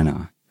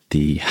angina,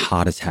 the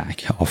heart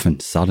attack, often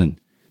sudden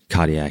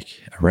cardiac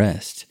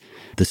arrest,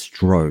 the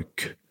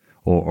stroke,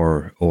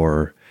 or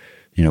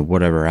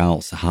whatever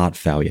else, heart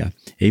failure,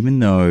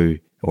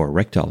 or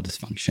erectile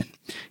dysfunction,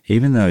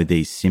 even though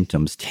these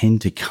symptoms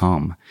tend to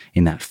come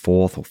in that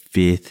fourth or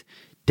fifth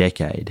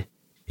decade,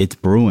 it's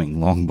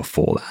brewing long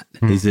before that.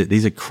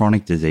 These are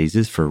chronic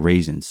diseases for a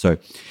reason. So,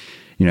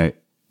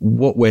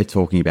 what we're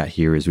talking about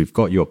here is we've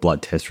got your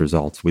blood test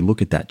results. We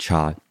look at that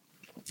chart.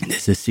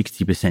 There's a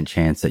 60%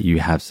 chance that you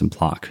have some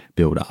plaque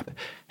buildup.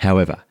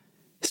 However,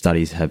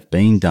 studies have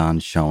been done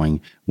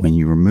showing when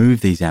you remove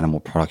these animal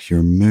products, you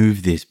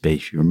remove this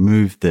beef, you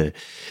remove the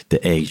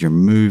eggs, you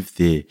remove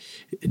the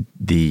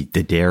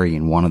dairy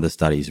in one of the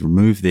studies,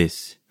 remove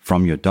this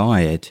from your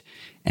diet,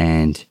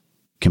 and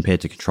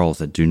compared to controls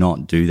that do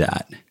not do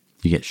that,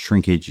 you get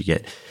shrinkage, you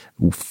get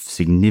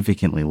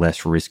significantly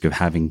less risk of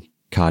having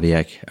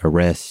cardiac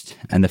arrest.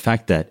 And the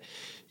fact that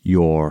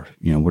you're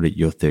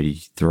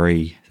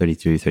 33,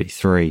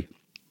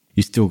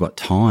 you still got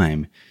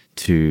time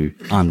to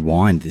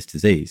unwind this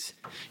disease.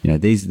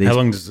 These how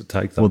long does it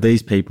take them? Well,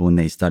 these people in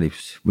these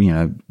studies,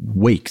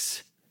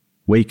 weeks,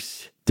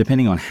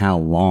 depending on how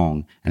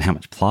long and how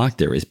much plaque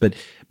there is. But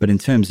in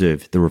terms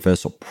of the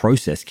reversal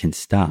process can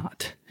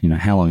start.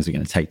 How long is it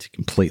going to take to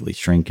completely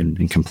shrink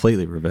and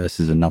completely reverse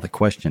is another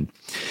question.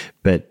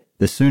 But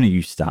the sooner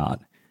you start,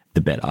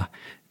 the better.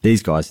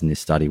 These guys in this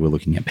study were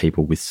looking at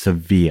people with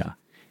severe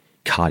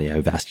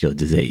cardiovascular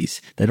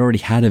disease. They'd already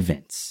had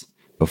events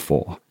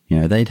before.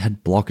 They'd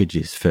had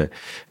blockages for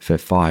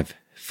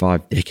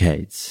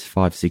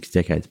 6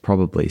 decades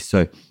probably.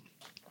 So,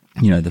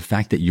 the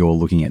fact that you're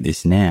looking at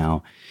this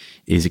now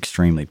is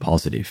extremely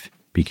positive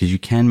because you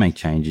can make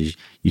changes.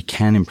 You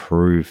can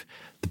improve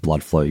the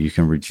blood flow. You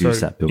can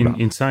reduce that buildup.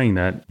 In saying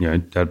that,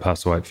 Dad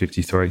passed away at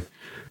 53.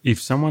 If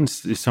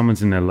someone's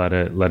in their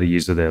latter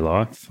years of their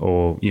life,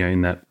 or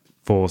in that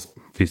fourth,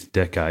 fifth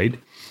decade,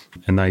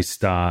 and they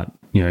start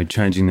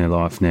changing their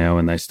life now,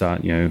 and they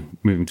start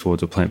moving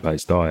towards a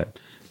plant-based diet,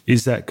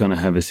 is that going to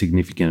have a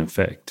significant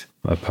effect?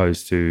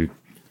 Opposed to,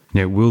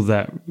 will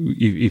that,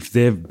 if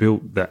they've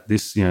built the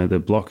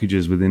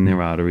blockages within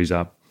their arteries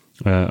up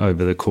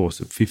over the course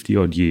of 50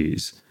 odd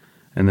years,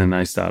 and then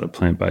they start a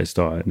plant-based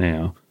diet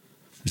now,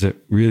 is it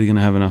really going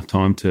to have enough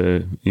time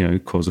to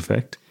cause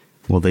effect?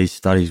 Well, these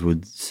studies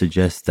would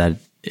suggest that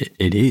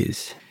it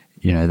is.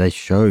 They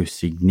show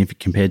significant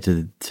compared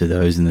to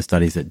those in the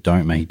studies that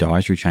don't make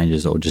dietary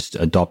changes or just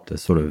adopt a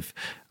sort of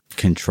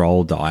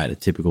controlled diet, a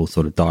typical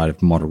sort of diet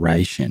of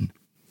moderation.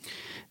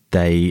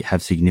 They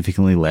have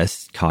significantly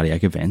less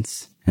cardiac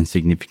events and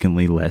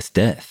significantly less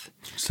death.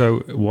 So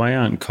why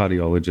aren't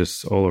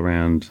cardiologists all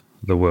around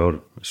the world,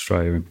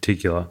 Australia in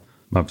particular,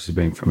 obviously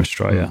being from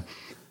Australia,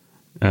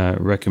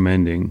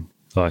 recommending,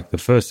 like, the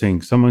first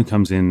thing, someone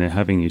comes in, they're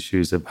having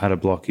issues, they've had a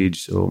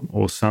blockage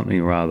or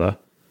something or other,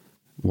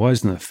 why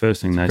isn't the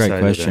first thing they say to them?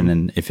 Great question,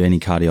 and if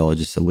any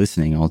cardiologists are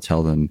listening, I'll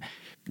tell them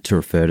to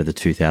refer to the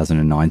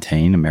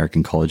 2019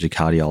 American College of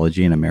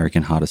Cardiology and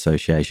American Heart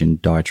Association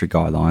dietary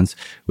guidelines,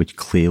 which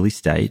clearly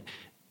state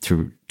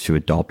to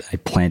adopt a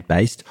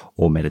plant-based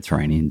or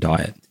Mediterranean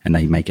diet. And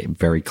they make it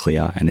very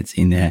clear, and it's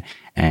in there.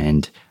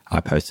 And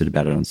I posted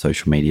about it on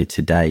social media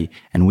today.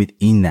 And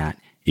within that,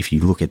 if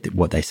you look at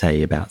what they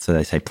say about, so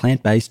they say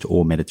plant-based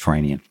or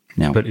Mediterranean.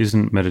 Now, but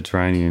isn't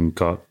Mediterranean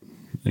got,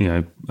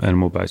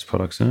 animal-based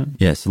products in it?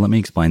 Yeah, so let me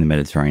explain the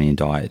Mediterranean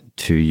diet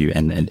to you.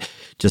 And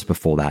just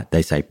before that,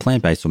 they say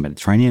plant-based or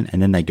Mediterranean,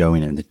 and then they go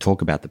in and they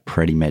talk about the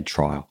PREDIMED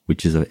trial,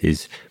 which is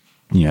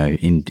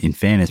in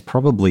fairness,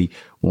 probably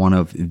one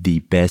of the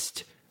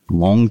best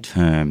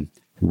long-term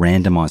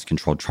randomized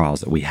controlled trials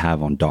that we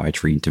have on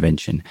dietary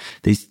intervention.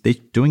 They're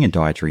doing a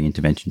dietary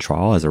intervention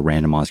trial as a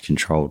randomized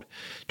controlled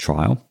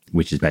trial,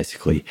 which is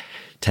basically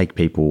take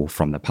people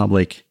from the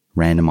public,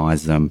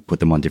 randomize them, put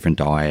them on different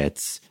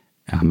diets,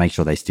 make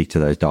sure they stick to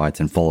those diets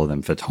and follow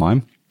them for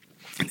time.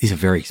 These are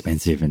very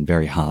expensive and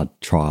very hard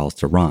trials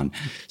to run,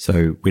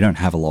 so we don't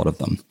have a lot of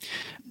them.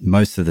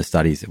 Most of the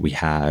studies that we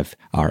have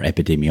are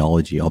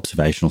epidemiology,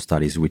 observational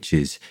studies, which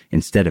is,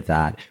 instead of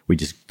that, we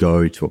just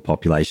go to a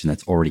population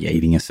that's already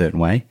eating a certain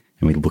way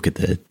and we look at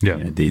the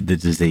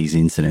disease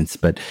incidence.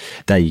 But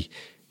they,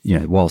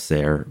 whilst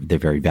they're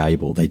very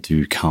valuable, they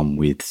do come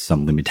with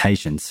some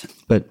limitations.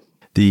 But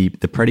the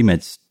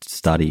PREDIMED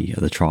study,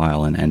 the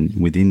trial, and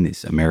within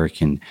this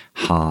American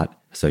Heart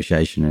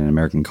Association and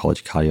American College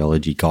of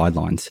Cardiology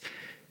guidelines,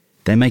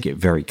 they make it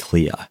very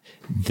clear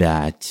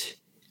that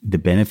the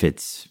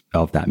benefits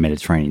of that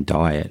Mediterranean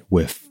diet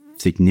were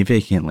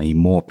significantly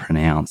more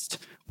pronounced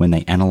when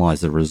they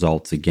analysed the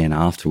results again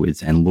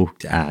afterwards and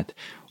looked at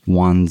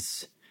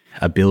one's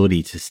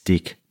ability to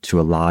stick to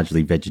a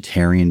largely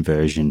vegetarian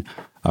version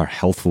or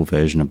healthful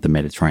version of the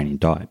Mediterranean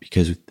diet.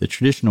 Because the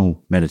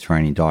traditional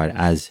Mediterranean diet,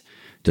 as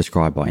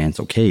described by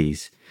Ancel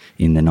Keys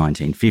in the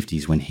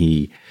 1950s, when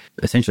he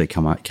essentially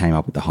came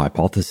up with the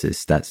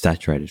hypothesis that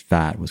saturated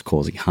fat was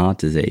causing heart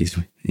disease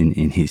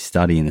in his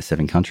study, in the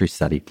 7-country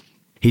study,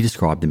 he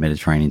described the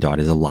Mediterranean diet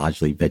as a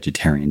largely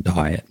vegetarian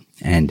diet.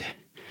 And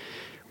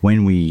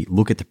when we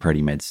look at the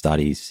PREDIMED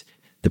studies,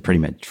 the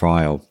PREDIMED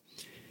trial,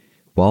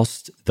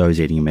 whilst those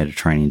eating a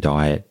Mediterranean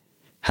diet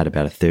had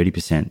about a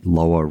 30%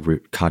 lower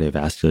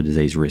cardiovascular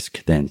disease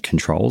risk than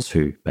controls,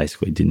 who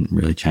basically didn't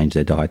really change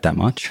their diet that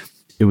much,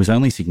 it was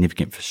only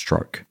significant for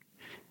stroke.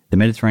 The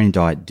Mediterranean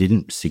diet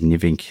didn't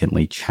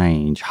significantly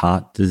change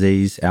heart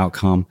disease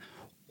outcome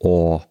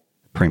or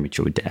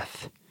premature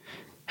death.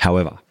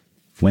 However,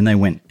 when they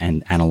went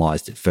and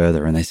analysed it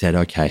further and they said,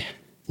 okay,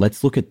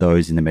 let's look at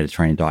those in the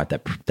Mediterranean diet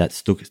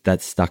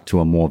that stuck to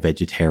a more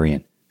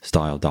vegetarian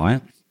style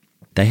diet,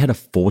 they had a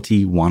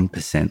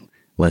 41%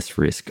 less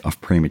risk of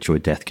premature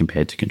death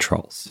compared to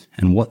controls.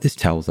 And what this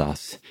tells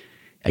us,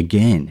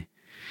 again,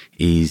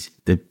 is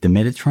that the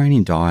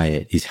Mediterranean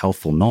diet is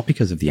healthful not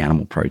because of the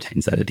animal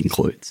proteins that it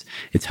includes.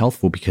 It's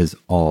healthful because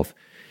of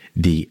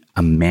the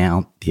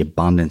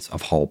abundance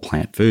of whole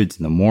plant foods.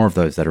 And the more of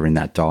those that are in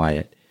that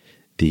diet,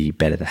 the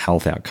better the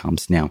health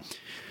outcomes. Now,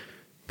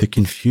 the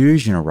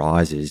confusion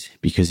arises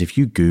because if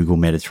you Google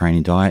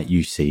Mediterranean diet,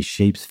 you see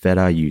sheep's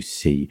feta, you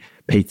see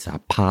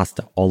pizza,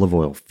 pasta, olive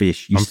oil,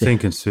 fish. I'm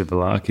thinking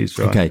souvlaki,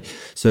 right? Okay,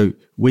 so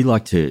we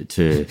like to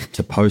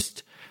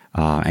post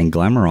and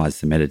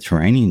glamorize the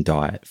Mediterranean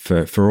diet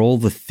for all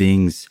the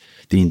things,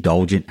 the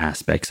indulgent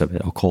aspects of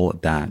it. I'll call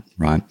it that,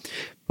 right?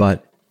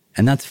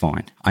 And that's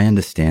fine. I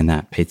understand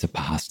that. Pizza,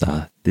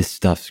 pasta, this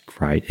stuff's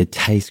great. It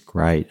tastes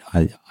great.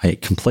 I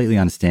completely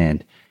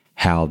understand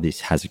how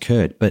this has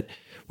occurred. But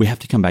we have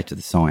to come back to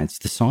the science.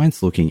 The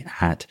science looking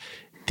at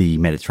the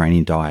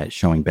Mediterranean diet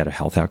showing better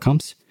health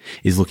outcomes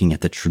is looking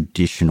at a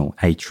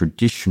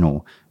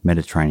traditional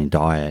Mediterranean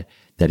diet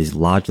that is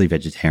largely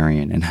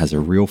vegetarian and has a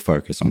real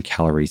focus on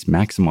calories,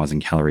 maximizing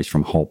calories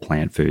from whole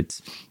plant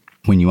foods.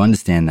 When you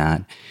understand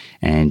that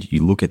and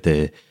you look at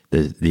the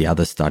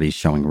other studies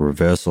showing a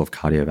reversal of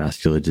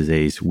cardiovascular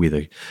disease with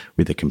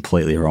a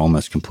completely or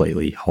almost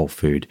completely whole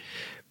food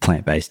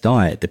plant-based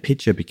diet, the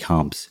picture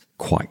becomes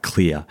quite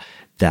clear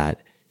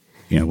that,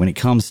 when it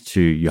comes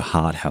to your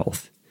heart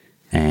health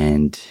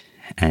and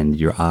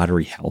your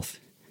artery health,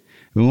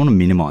 we want to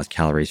minimize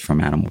calories from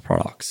animal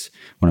products.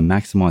 We want to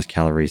maximize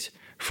calories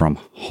from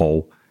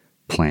whole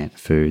plant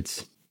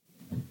foods.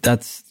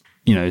 That's,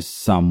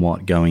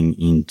 somewhat going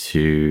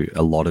into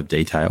a lot of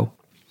detail.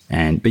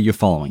 But you're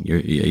following.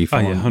 You're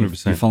following.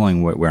 100%. You're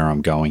following where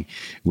I'm going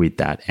with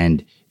that.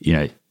 And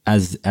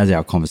as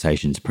our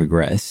conversations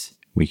progress,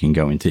 we can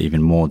go into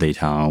even more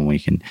detail, and we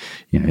can,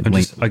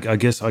 I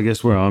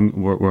guess where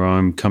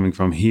I'm coming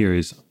from here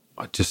is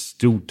I just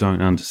still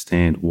don't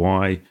understand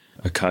why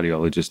a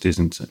cardiologist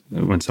isn't,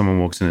 when someone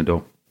walks in the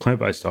door,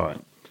 plant-based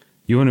diet.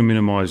 You want to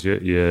minimize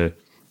your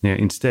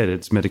instead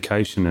it's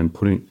medication and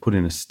put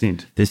in a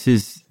stint. This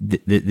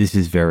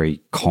is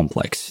very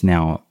complex.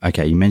 Now,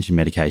 okay, you mentioned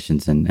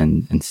medications and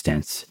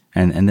stents,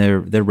 and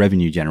they're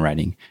revenue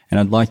generating. And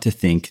I'd like to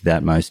think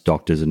that most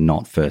doctors are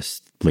not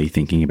firstly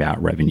thinking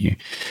about revenue.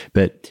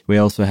 But we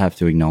also have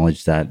to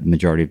acknowledge that the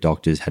majority of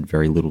doctors had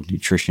very little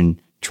nutrition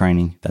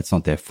training. That's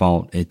not their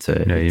fault. You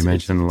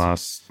mentioned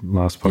last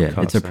podcast.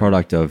 Yeah, it's a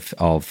product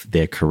of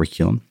their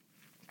curriculum.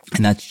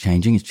 And that's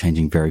changing. It's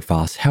changing very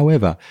fast.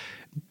 However,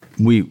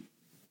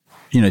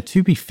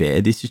 to be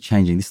fair, this is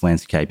changing. This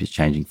landscape is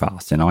changing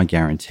fast. And I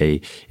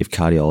guarantee if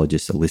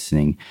cardiologists are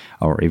listening,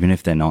 or even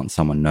if they're not,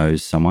 someone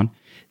knows someone,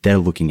 they're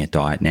looking at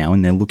diet now,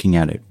 and they're looking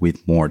at it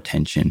with more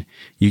attention.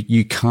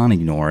 You can't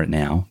ignore it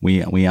now.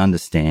 We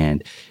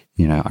understand.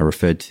 I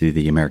referred to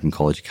the American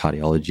College of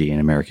Cardiology and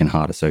American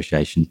Heart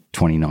Association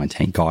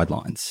 2019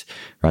 guidelines,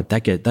 right?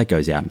 That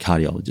goes out and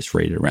cardiologists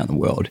read it around the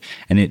world.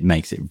 And it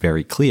makes it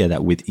very clear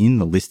that within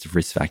the list of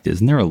risk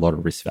factors, and there are a lot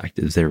of risk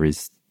factors, there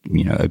is,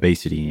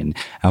 obesity and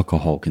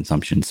alcohol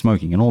consumption,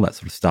 smoking and all that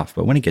sort of stuff.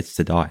 But when it gets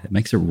to diet, it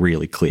makes it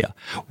really clear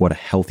what a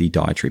healthy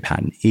dietary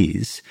pattern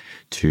is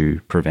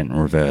to prevent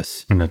and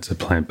reverse. And that's a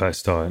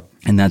plant-based diet.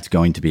 And that's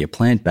going to be a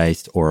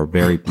plant-based or a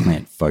very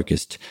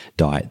plant-focused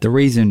diet. The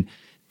reason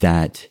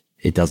that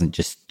it doesn't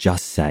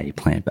just say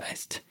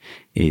plant-based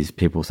is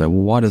people say,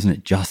 well, why doesn't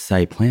it just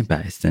say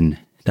plant-based? And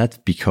that's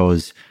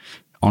because,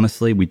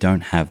 honestly, we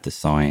don't have the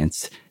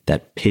science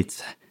that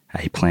pits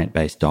a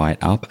plant-based diet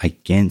up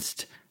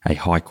against a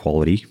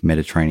high-quality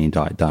Mediterranean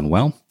diet done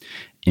well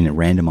in a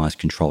randomized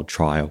controlled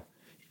trial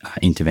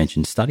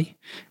intervention study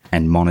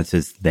and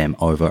monitors them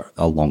over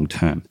a long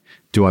term.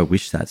 Do I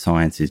wish that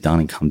science is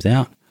done and comes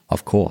out?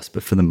 Of course.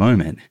 But for the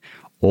moment,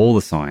 all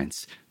the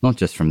science, not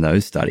just from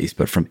those studies,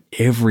 but from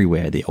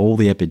everywhere, all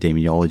the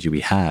epidemiology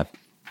we have,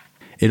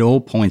 it all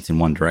points in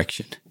one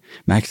direction.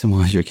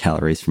 Maximize your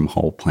calories from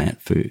whole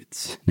plant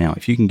foods. Now,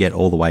 if you can get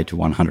all the way to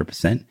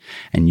 100%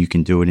 and you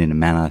can do it in a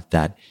manner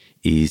that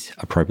is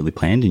appropriately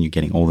planned and you're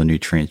getting all the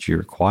nutrients you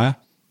require,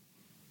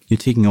 you're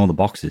ticking all the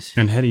boxes.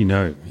 And how do you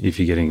know if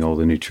you're getting all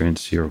the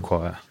nutrients you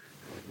require?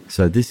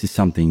 So this is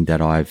something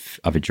that I've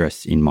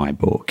addressed in my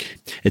book.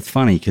 It's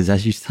funny because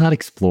as you start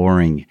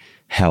exploring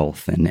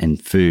health and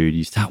food,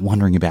 you start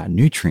wondering about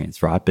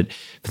nutrients, right? But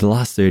for the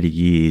last 30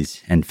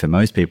 years, and for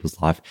most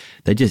people's life,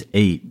 they just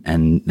eat,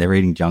 and they're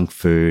eating junk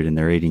food, and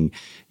they're eating,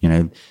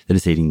 they're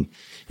just eating,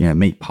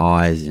 meat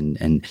pies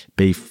and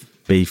beef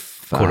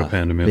quarter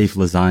pound of milk, beef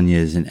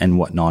lasagnas and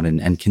whatnot.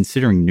 And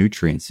considering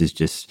nutrients is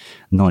just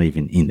not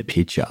even in the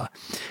picture.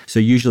 So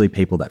usually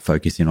people that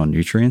focus in on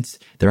nutrients,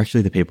 they're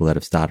actually the people that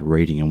have started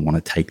reading and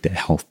want to take their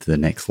health to the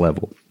next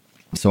level.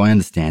 So I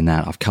understand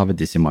that. I've covered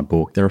this in my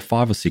book. There are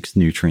 5 or 6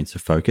 nutrients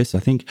of focus. I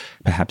think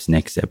perhaps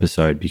next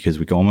episode, because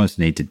we almost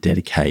need to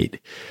dedicate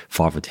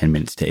 5 or 10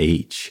 minutes to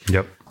each.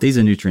 Yep. These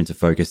are nutrients of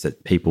focus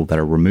that people that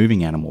are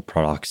removing animal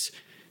products,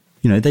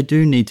 they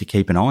do need to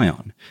keep an eye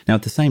on. Now,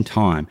 at the same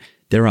time,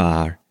 there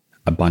are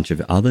a bunch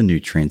of other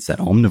nutrients that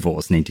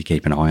omnivores need to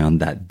keep an eye on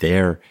that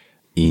they're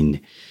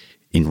in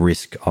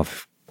risk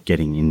of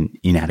getting in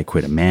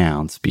inadequate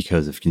amounts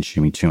because of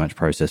consuming too much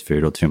processed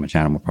food or too much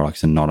animal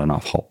products and not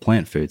enough whole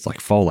plant foods like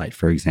folate,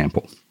 for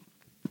example.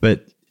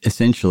 But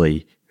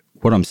essentially,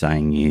 what I'm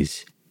saying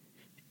is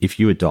if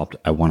you adopt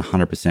a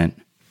 100%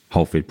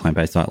 whole food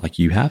plant-based diet like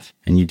you have,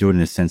 and you do it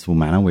in a sensible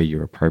manner where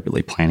you're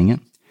appropriately planning it,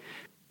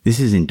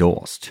 this is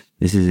endorsed.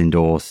 This is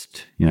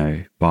endorsed,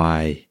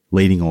 by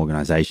leading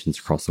organizations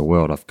across the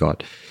world. I've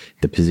got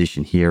the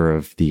position here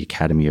of the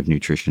Academy of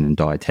Nutrition and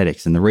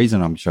Dietetics. And the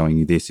reason I'm showing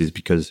you this is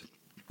because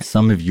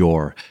some of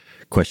your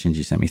questions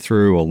you sent me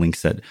through, or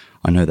links that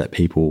I know that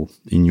people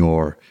in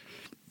your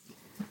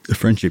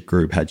friendship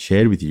group had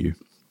shared with you.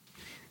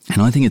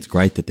 And I think it's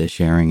great that they're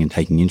sharing and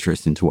taking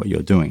interest into what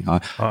you're doing.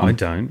 I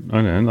don't.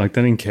 Like,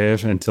 they didn't care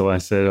until I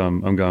said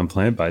I'm going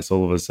plant-based.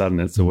 All of a sudden,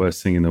 it's the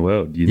worst thing in the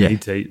world. You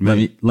need to eat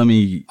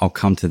meat. I'll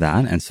come to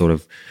that and sort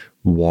of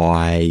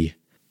why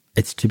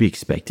it's to be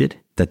expected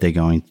that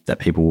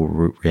people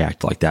will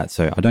react like that.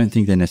 So I don't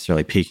think they're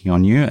necessarily picking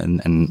on you,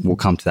 and we'll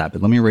come to that.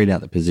 But let me read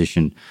out the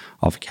position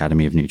of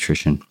Academy of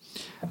Nutrition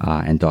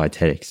and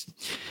Dietetics.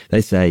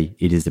 They say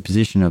it is the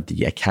position of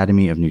the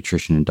Academy of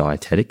Nutrition and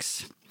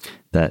Dietetics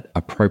that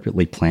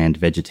appropriately planned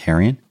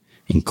vegetarian,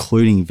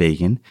 including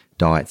vegan,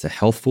 diets are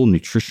healthful,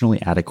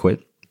 nutritionally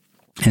adequate,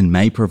 and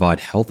may provide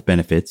health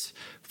benefits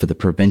for the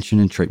prevention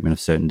and treatment of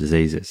certain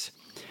diseases.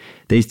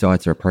 These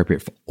diets are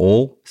appropriate for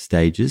all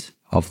stages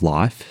of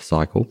life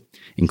cycle,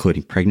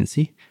 including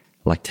pregnancy,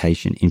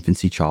 lactation,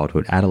 infancy,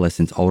 childhood,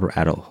 adolescence, older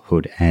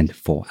adulthood, and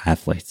for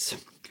athletes.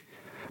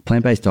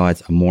 Plant-based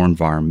diets are more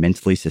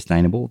environmentally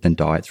sustainable than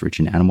diets rich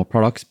in animal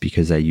products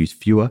because they use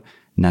fewer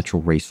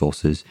natural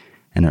resources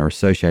and are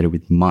associated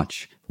with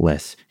much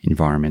less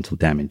environmental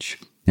damage.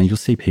 And you'll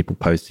see people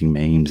posting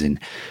memes and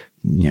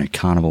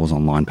carnivores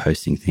online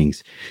posting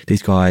things.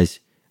 These guys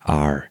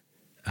are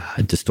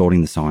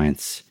distorting the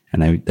science,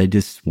 and they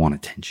just want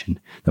attention.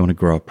 They want to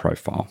grow a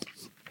profile.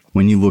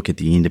 When you look at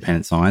the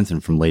independent science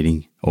and from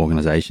leading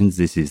organizations,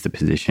 this is the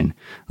position.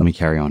 Let me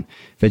carry on.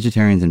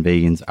 Vegetarians and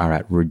vegans are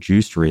at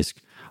reduced risk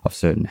of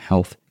certain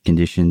health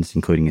conditions,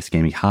 including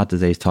ischemic heart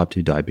disease, type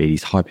 2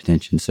 diabetes,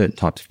 hypertension, certain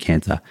types of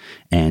cancer,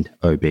 and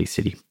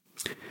obesity.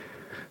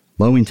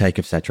 Low intake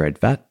of saturated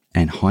fat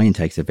and high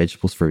intakes of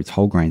vegetables, fruits,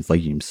 whole grains,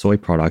 legumes, soy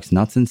products,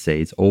 nuts, and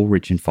seeds, all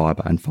rich in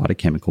fiber and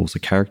phytochemicals, are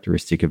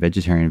characteristic of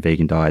vegetarian and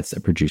vegan diets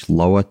that produce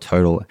lower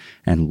total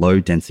and low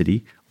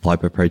density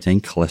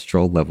lipoprotein,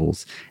 cholesterol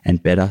levels,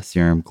 and better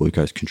serum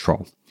glucose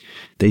control.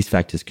 These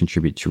factors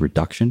contribute to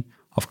reduction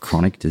of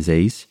chronic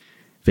disease.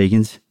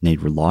 Vegans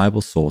need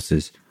reliable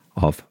sources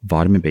of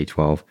vitamin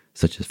B12,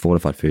 such as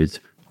fortified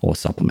foods or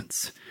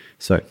supplements.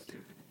 So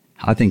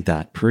I think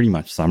that pretty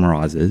much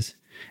summarizes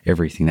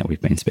everything that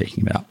we've been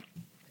speaking about.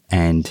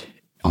 And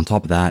on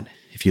top of that,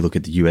 if you look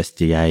at the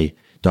USDA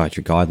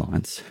dietary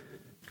guidelines.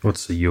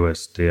 What's the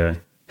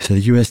USDA? So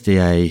the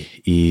USDA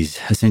is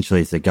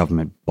essentially it's a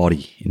government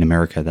body in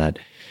America that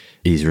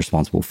is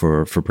responsible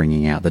for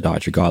bringing out the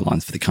dietary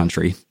guidelines for the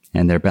country.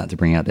 And they're about to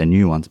bring out their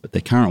new ones, but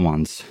the current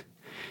ones,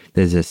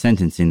 there's a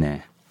sentence in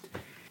there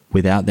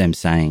without them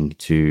saying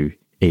to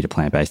eat a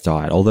plant-based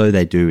diet. Although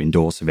they do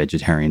endorse a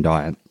vegetarian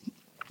diet,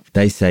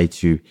 they say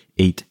to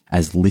eat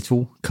as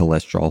little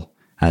cholesterol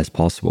as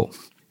possible.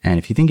 And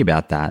if you think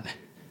about that,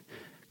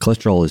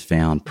 cholesterol is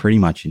found pretty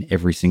much in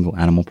every single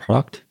animal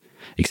product,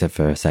 except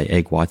for, say,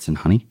 egg whites and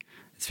honey.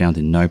 It's found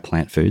in no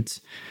plant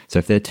foods. So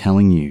if they're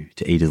telling you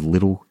to eat as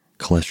little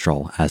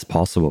cholesterol as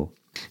possible,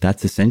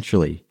 that's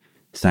essentially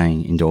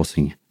saying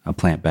endorsing a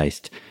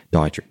plant-based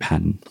dietary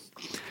pattern.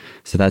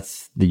 So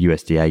that's the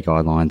USDA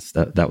guidelines.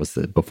 That was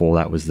before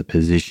that was the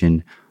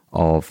position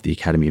of the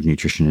Academy of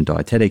Nutrition and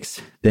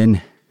Dietetics.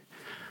 Then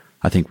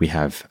I think we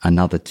have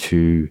another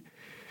two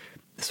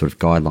sort of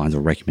guidelines or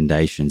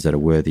recommendations that are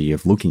worthy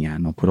of looking at,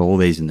 and I'll put all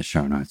these in the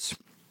show notes.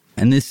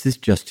 And this is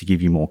just to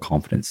give you more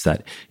confidence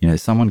that,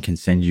 someone can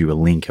send you a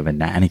link of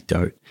an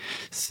anecdote.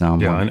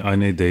 I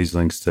need these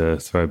links to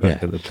throw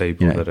back at the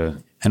people that are...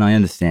 And I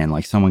understand,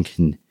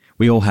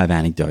 we all have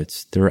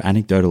anecdotes. There are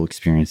anecdotal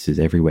experiences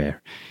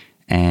everywhere.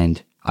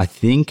 And I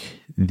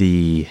think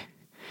the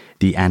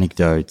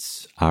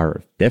anecdotes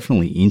are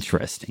definitely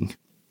interesting,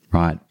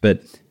 right?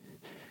 But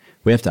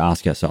we have to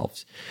ask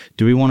ourselves,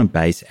 do we want to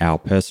base our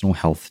personal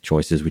health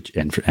choices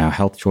and our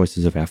health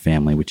choices of our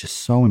family, which is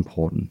so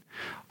important,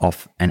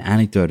 off an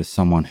anecdote of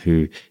someone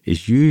who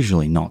is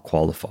usually not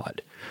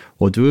qualified?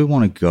 Or do we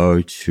want to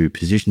go to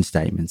position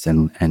statements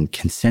and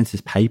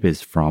consensus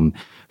papers from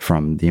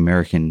the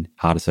American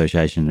Heart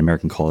Association and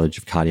American College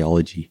of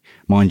Cardiology,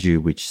 mind you,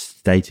 which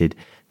stated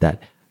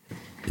that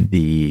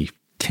the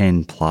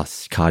 10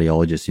 plus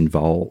cardiologists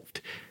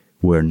involved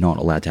were not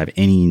allowed to have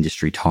any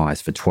industry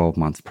ties for 12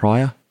 months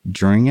prior,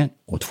 during it,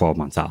 or 12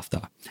 months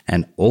after.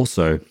 And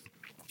also,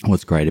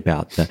 what's great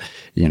about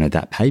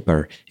that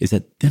paper is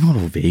that they're not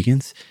all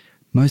vegans.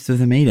 Most of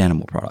them eat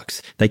animal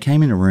products. They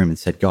came in a room and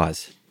said,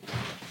 guys,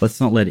 let's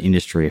not let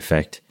industry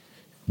affect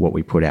what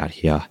we put out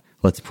here.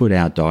 Let's put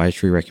out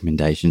dietary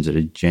recommendations that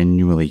are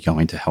genuinely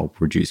going to help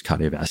reduce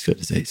cardiovascular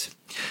disease.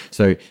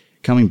 So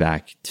coming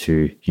back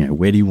to,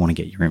 where do you want to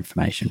get your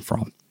information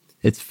from?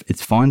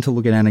 It's fine to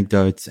look at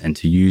anecdotes and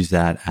to use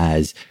that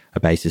as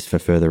a basis for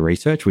further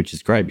research, which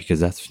is great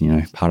because that's,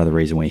 part of the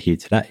reason we're here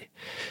today.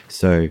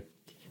 So,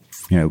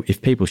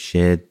 if people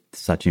shared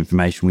such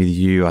information with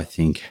you, I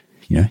think,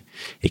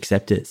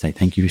 accept it, say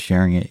thank you for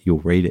sharing it,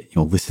 you'll read it,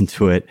 you'll listen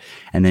to it.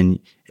 And then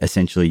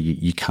essentially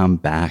you come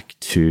back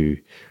to,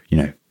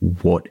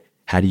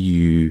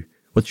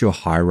 what's your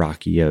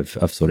hierarchy of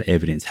sort of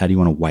evidence? How do you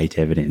want to weight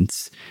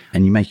evidence?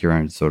 And you make your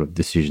own sort of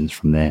decisions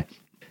from there.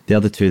 The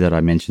other two that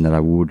I mentioned that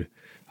I would,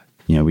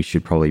 we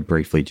should probably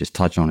briefly just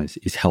touch on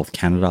is Health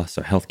Canada.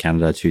 So Health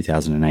Canada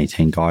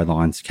 2018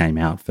 guidelines came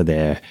out for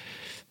the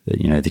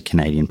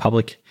Canadian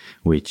public,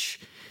 which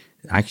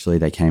actually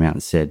they came out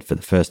and said for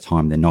the first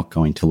time they're not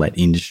going to let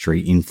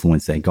industry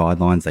influence their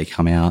guidelines. They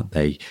come out,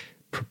 they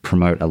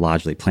promote a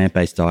largely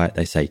plant-based diet.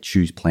 They say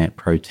choose plant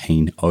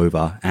protein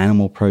over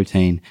animal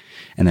protein,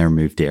 and they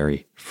remove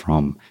dairy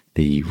from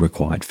the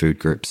required food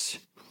groups.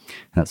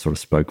 And that sort of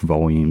spoke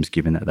volumes,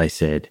 given that they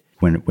said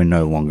we're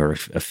no longer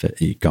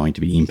going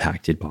to be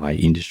impacted by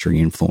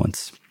industry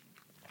influence.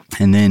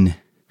 And then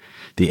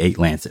the Eat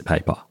Lancet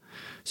paper.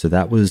 So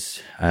that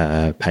was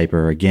a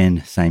paper,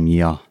 again, same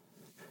year,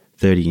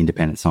 30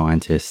 independent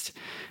scientists.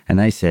 And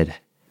they said,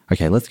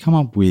 okay, let's come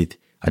up with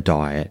a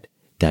diet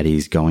that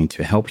is going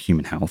to help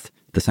human health,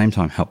 at the same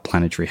time help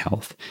planetary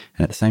health,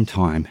 and at the same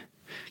time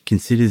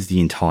considers the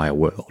entire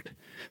world.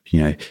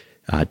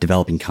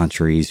 Developing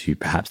countries who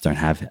perhaps don't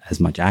have as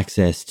much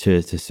access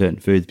to certain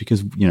foods,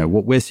 because,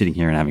 what we're sitting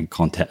here and having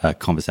a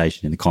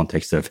conversation in the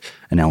context of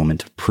an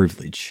element of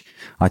privilege.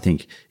 I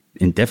think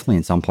definitely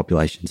in some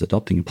populations,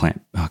 adopting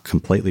a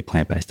completely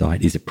plant-based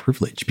diet is a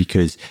privilege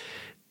because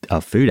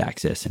of food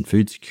access and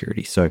food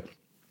security. So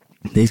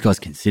these guys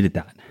considered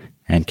that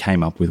and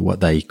came up with what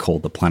they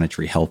called the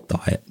planetary health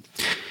diet.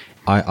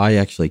 I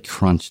actually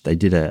crunched, they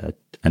did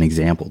an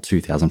example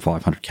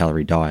 2,500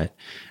 calorie diet,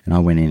 and I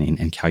went in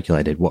and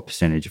calculated what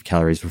percentage of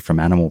calories were from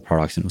animal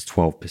products, and it was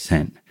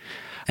 12%.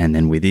 And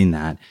then within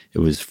that, it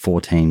was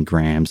 14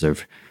 grams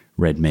of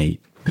red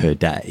meat per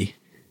day,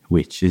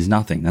 which is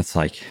nothing. That's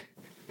like,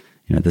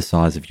 the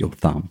size of your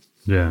thumb.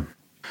 Yeah.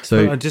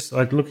 So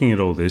looking at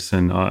all this,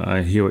 and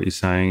I hear what you're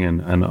saying,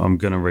 and I'm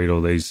going to read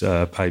all these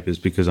papers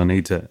because I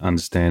need to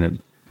understand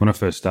it. When I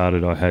first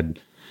started, I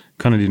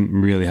didn't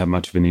really have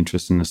much of an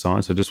interest in the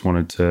science. I just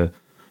wanted to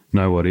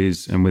know what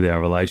is. And with our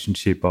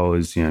relationship, I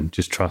was,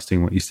 just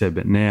trusting what you said.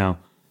 But now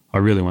I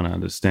really want to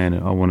understand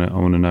it. I want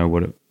to know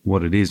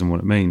what it is and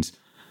what it means.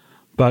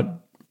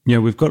 But,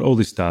 we've got all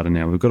this data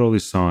now. We've got all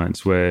this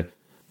science where,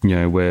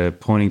 we're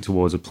pointing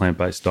towards a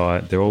plant-based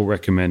diet. They're all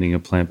recommending a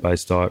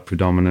plant-based diet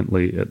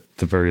predominantly at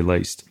the very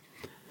least.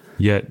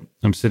 Yet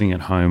I'm sitting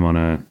at home on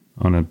a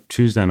on a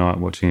Tuesday night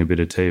watching a bit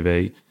of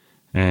TV,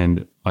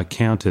 and I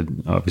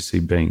counted, obviously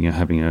being,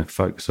 having a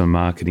focus on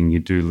marketing, you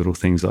do little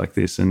things like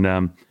this. And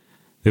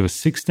there were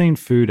 16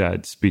 food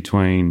ads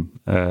between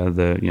say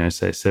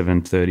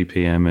 7:30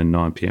 p.m. and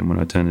 9 p.m. when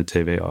I turned the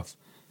TV off.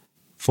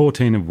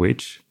 14 of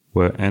which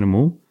were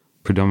animal,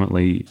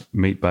 predominantly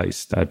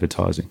meat-based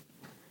advertising.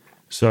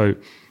 So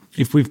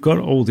if we've got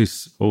all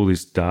this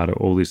data,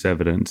 all this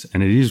evidence,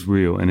 and it is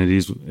real, and it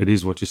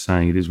is what you're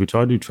saying it is, which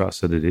I do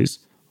trust that it is,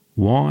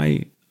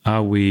 why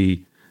are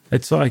we?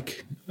 It's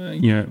like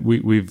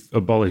we've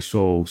abolished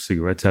all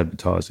cigarettes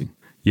advertising,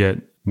 yet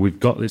we've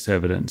got this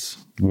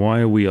evidence.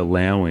 Why are we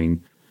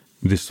allowing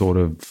this sort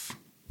of?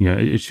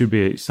 It should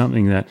be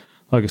something that,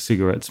 like a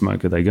cigarette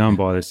smoker, they go and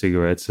buy their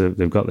cigarettes.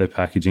 They've got their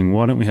packaging.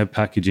 Why don't we have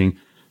packaging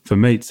for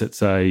meats that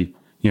say,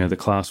 the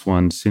class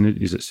 1 is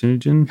it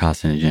carcinogen?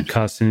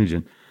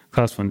 Carcinogen.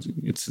 Class 1,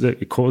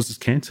 it causes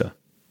cancer.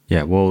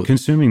 Yeah, well,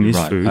 consuming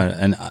this food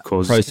and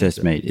processed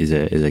cancer. Meat is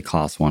a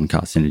class 1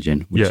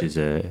 carcinogen, which is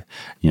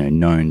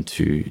known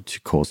to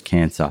cause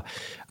cancer.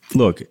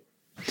 Look,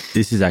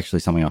 this is actually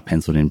something I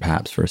penciled in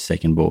perhaps for a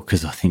second book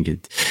because I think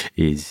it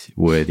is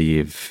worthy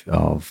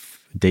of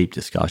deep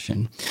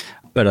discussion.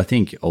 But I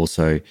think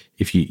also,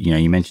 if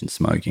you mentioned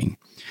smoking,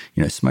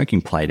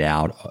 smoking played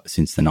out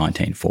since the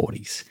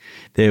 1940s.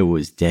 There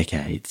was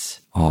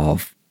decades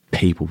of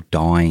people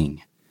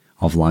dying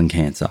of lung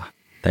cancer.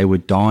 They were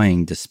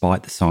dying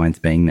despite the science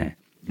being there.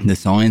 The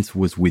science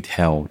was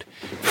withheld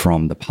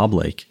from the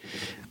public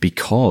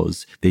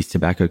because these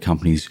tobacco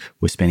companies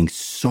were spending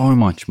so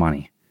much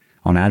money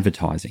on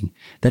advertising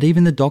that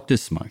even the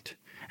doctors smoked.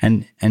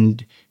 And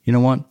you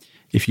know what?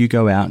 If you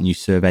go out and you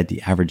surveyed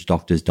the average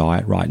doctor's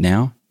diet right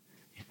now,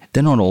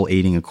 they're not all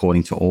eating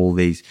according to all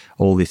this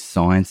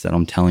science that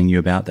I'm telling you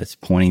about that's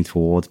pointing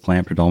towards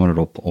plant predominant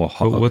or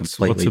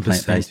completely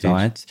plant-based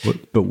diets.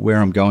 But where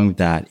I'm going with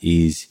that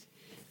is,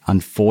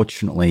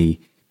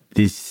 unfortunately,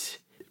 this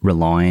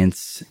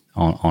reliance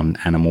on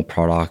animal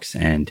products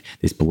and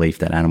this belief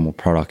that animal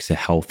products are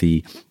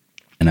healthy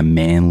and are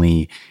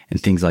manly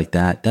and things like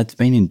that, that's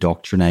been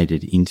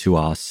indoctrinated into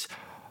us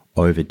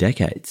over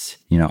decades.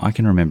 I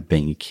can remember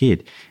being a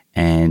kid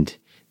and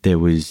there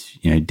was,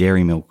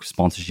 dairy milk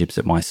sponsorships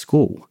at my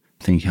school.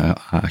 I think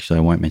I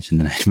won't mention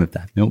the name of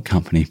that milk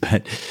company,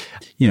 but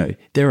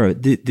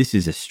this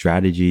is a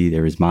strategy.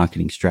 There is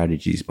marketing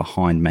strategies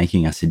behind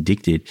making us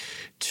addicted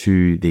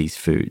to these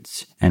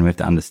foods, and we have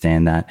to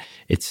understand that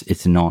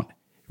it's not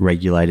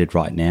regulated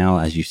right now.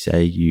 As you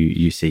say,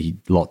 you see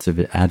lots of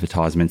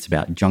advertisements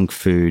about junk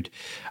food.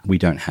 We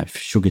don't have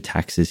sugar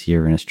taxes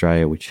here in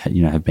Australia, which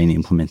have been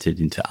implemented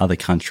into other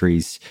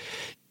countries.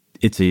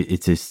 It's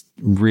a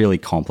really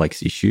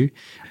complex issue.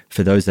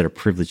 For those that are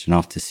privileged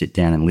enough to sit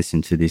down and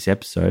listen to this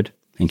episode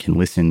and can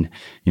listen,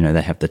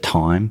 they have the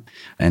time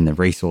and the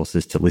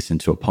resources to listen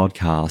to a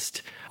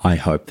podcast, I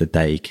hope that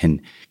they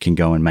can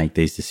go and make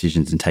these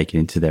decisions and take it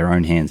into their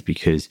own hands,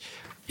 because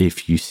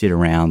if you sit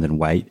around and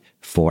wait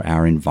for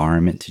our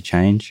environment to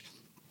change,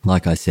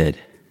 like I said,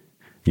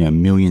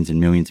 millions and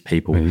millions of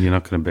people. You're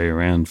not going to be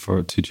around for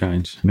it to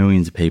change.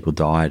 Millions of people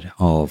died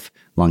of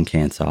lung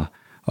cancer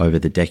over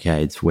the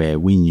decades where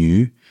we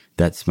knew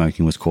that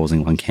smoking was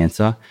causing lung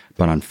cancer,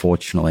 but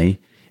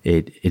unfortunately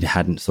it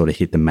hadn't sort of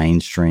hit the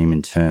mainstream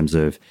in terms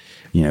of,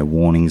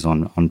 warnings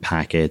on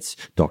packets,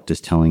 doctors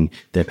telling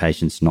their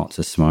patients not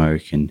to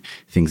smoke and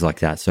things like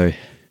that. So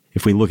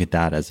if we look at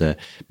that as a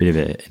bit of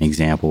an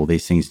example,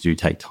 these things do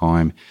take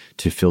time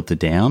to filter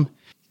down,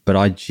 but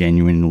I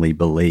genuinely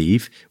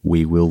believe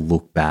we will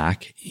look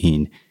back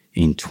in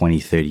 20,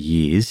 30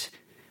 years,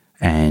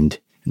 and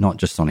not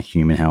just on a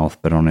human health,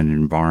 but on an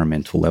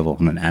environmental level,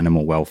 on an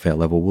animal welfare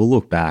level, we'll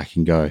look back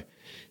and go,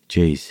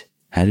 geez,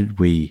 how did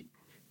we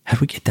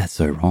get that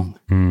so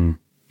wrong?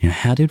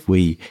 How did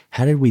we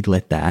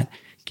let that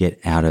get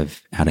out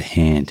of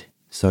hand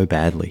so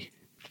badly?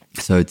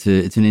 So it's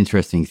an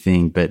interesting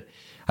thing, but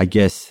I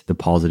guess the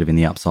positive and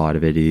the upside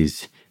of it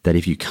is that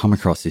if you come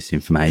across this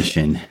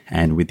information,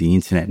 and with the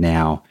internet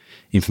now,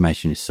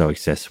 information is so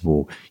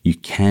accessible, you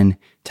can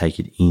take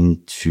it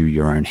into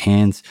your own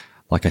hands.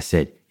 Like I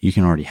said, you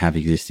can already have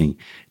existing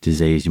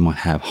disease. You might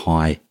have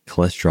high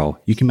cholesterol.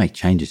 You can make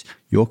changes.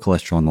 Your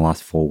cholesterol in the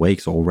last 4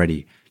 weeks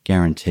already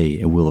guarantee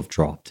it will have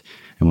dropped.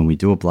 And when we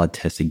do a blood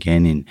test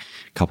again in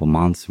a couple of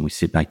months and we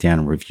sit back down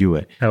and review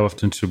it. How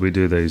often should we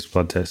do these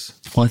blood tests?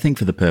 Well, I think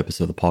for the purpose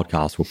of the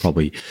podcast, we'll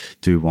probably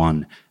do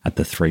one at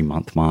the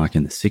 3-month mark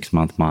and the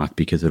 6-month mark,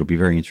 because it'll be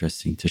very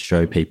interesting to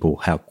show people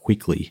how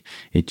quickly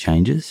it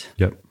changes.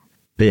 Yep.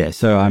 But yeah,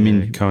 so I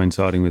mean,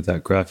 coinciding with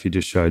that graph you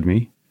just showed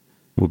me,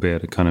 we'll be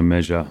able to kind of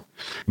measure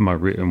my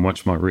and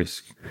watch my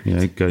risk,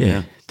 go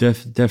down.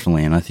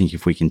 Definitely. And I think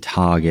if we can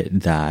target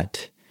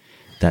that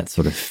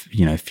sort of,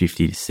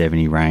 50 to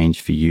 70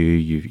 range for you,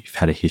 you've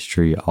had a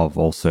history of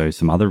also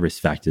some other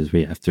risk factors.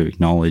 We have to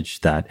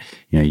acknowledge that,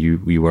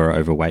 you were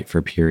overweight for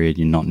a period,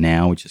 you're not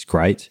now, which is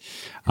great.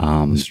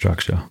 The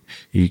structure.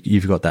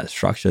 You've got that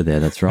structure there.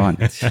 That's right.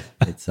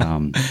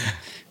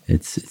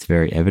 It's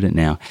very evident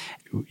now.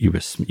 You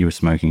were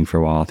smoking for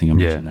a while. I think I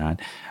mentioned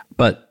that.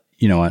 But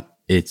you know what?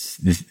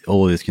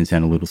 all of this can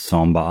sound a little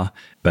somber,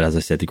 but as I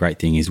said, the great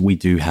thing is we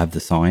do have the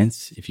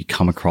science. If you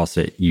come across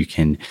it, you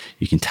can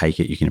take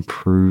it, you can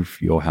improve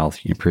your health,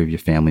 you can improve your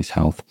family's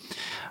health.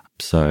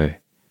 So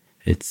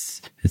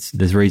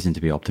there's reason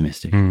to be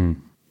optimistic.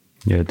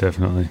 Yeah,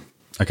 definitely.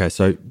 Okay,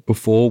 so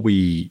before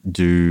we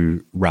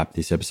do wrap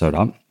this episode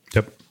up,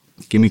 Yep.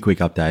 give me a quick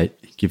update.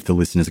 Give the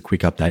listeners a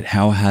quick update.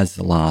 How has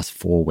the last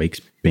 4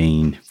 weeks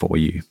been for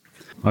you?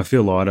 I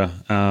feel lighter.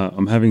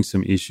 I'm having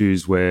some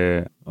issues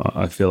where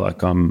I feel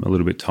like I'm a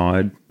little bit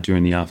tired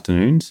during the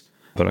afternoons,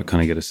 but I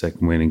kind of get a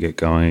second wind and get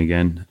going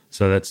again.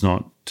 So that's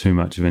not too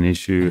much of an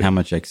issue. How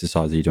much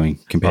exercise are you doing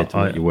compared to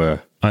what you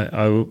were?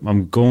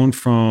 I'm gone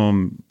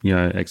from,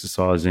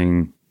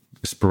 exercising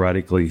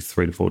sporadically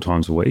 3 to 4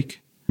 times a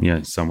week.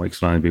 Some weeks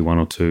it'll only be 1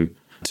 or 2,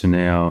 to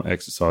now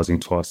exercising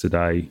twice a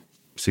day,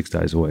 6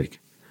 days a week.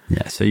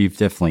 Yeah, so you've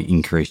definitely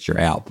increased your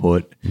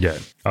output. Yeah,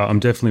 I'm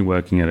definitely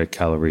working at a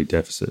calorie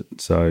deficit.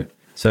 So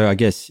I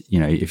guess,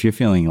 if you're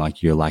feeling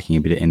like you're lacking a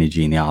bit of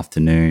energy in the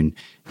afternoon,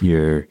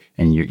 you're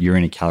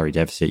in a calorie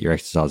deficit, you're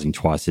exercising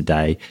twice a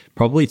day,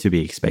 probably to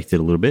be expected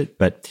a little bit.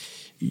 But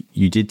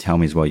you did tell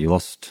me as well, you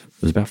lost,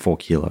 it was about 4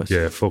 kilos.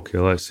 Yeah, 4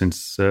 kilos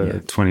since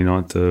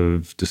 29th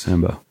of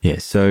December. Yeah,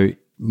 so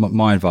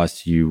my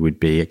advice to you would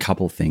be a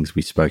couple of things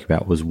we spoke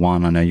about was,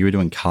 one, I know you were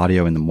doing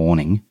cardio in the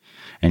morning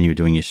and you were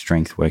doing your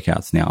strength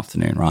workouts in the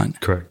afternoon, right?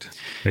 Correct.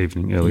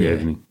 Early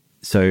evening.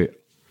 So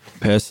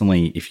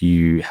personally, if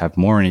you have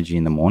more energy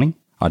in the morning,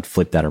 I'd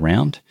flip that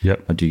around.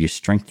 Yep. I'd do your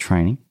strength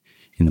training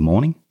in the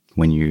morning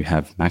when you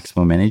have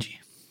maximum energy,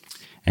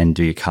 and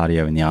do your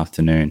cardio in the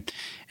afternoon.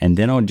 And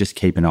then I would just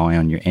keep an eye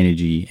on your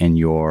energy and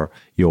your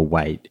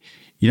weight.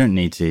 You don't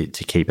need to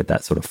keep at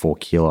that sort of 4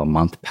 kilo a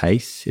month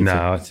pace.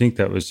 I think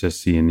that was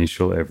just the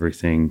initial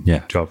everything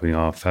dropping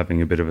off,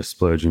 having a bit of a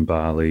splurge in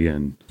barley.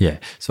 Yeah.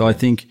 So I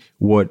think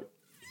what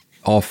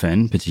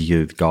often,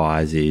 particularly with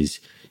guys, is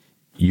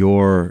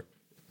you're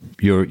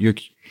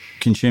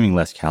consuming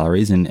less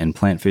calories, and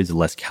plant foods are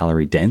less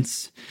calorie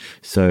dense.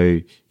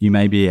 So you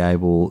may be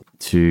able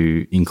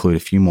to include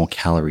a few more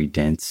calorie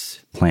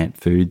dense plant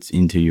foods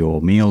into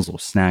your meals or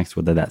snacks,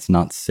 whether that's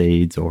nuts,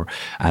 seeds, or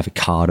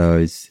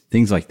avocados,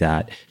 things like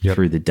that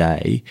through the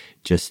day,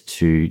 just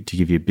to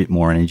give you a bit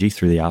more energy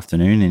through the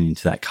afternoon and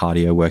into that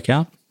cardio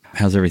workout.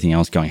 How's everything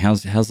else going?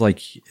 How's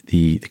like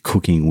the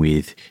cooking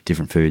with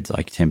different foods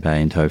like tempeh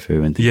and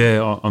tofu and things?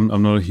 Yeah, I'm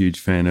not a huge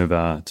fan of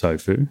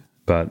tofu.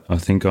 But I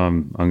think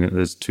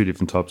there's 2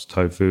 different types of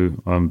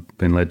tofu I've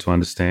been led to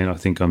understand. I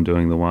think I'm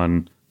doing the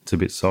one that's a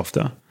bit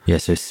softer. Yeah,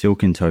 so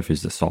silken tofu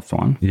is the soft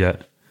one. Yeah.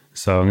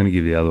 So I'm going to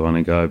give the other one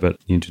a go, but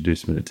you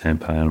introduced me to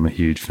tempeh and I'm a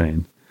huge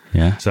fan.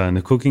 Yeah. So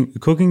the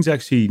cooking's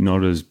actually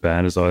not as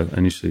bad as I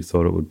initially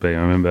thought it would be.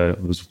 I remember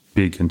it was a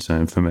big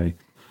concern for me.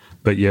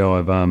 But yeah,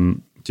 I've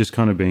just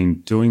kind of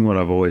been doing what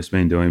I've always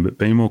been doing, but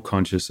being more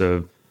conscious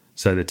of,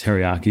 say, the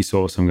teriyaki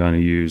sauce I'm going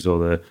to use,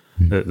 or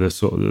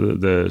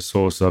the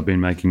sauce I've been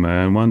making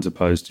my own ones,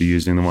 opposed to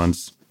using the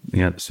ones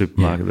at the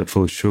supermarket that are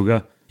full of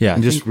sugar. Yeah,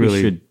 I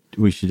think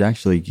we should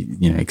actually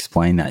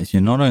explain that.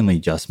 You're not only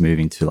just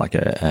moving to like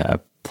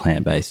a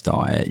plant-based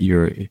diet,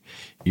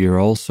 you're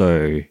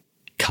also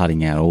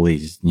cutting out all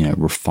these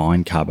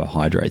refined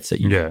carbohydrates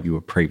that you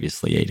were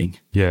previously eating.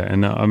 Yeah,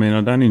 and I mean,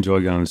 I don't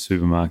enjoy going to the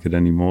supermarket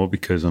anymore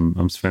because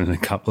I'm spending a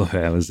couple of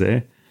hours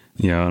there.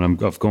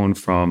 And I've gone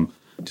from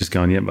just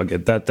going, I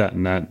get that,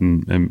 and that,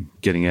 and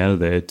getting out of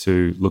there,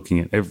 to looking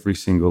at every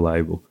single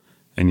label.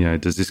 And,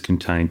 does this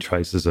contain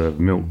traces of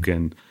milk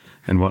and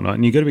whatnot?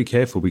 And you've got to be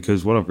careful,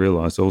 because what I've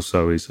realised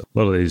also is a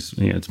lot of these,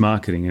 it's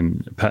marketing,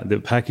 and the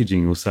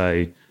packaging will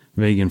say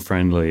vegan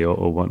friendly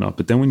or whatnot.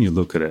 But then when you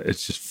look at it,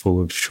 it's just full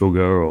of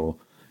sugar or,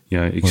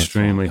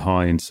 extremely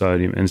high in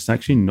sodium. And it's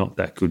actually not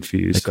that good for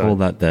you. They call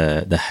that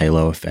the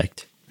halo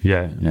effect.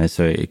 Yeah.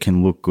 So it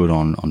can look good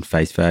on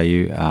face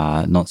value,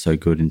 not so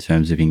good in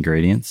terms of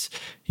ingredients.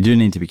 You do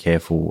need to be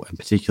careful, and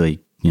particularly,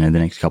 the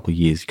next couple of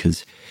years,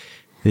 because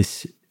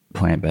this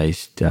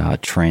plant-based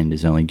trend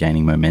is only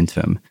gaining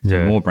momentum.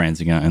 Yeah. More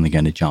brands are only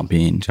going to jump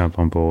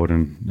on board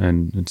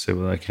and see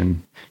what they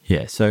can.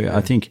 Yeah. So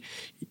I think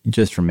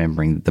just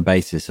remembering that the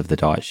basis of the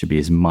diet should be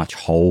as much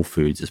whole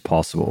foods as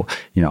possible.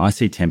 I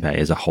see tempeh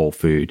as a whole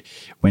food.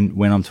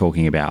 When I'm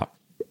talking about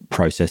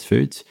processed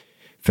foods,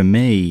 for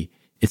me,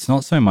 it's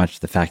not so much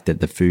the fact that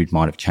the food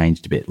might have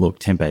changed a bit. Look,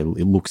 tempeh,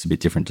 it looks a bit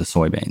different to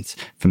soybeans.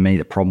 For me,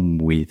 the problem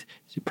with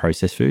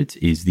processed foods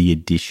is the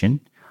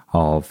addition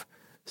of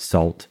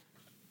salt,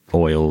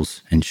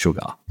 oils, and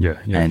sugar. Yeah,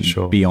 and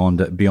sure.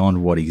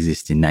 beyond what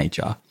exists in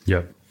nature.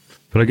 Yeah.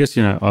 But I guess,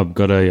 I've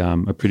got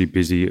a pretty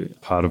busy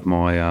part of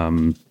my,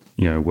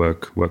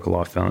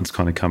 work-life balance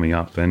kind of coming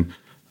up, and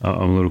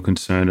I'm a little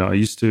concerned. I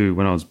used to,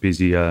 when I was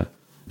busy a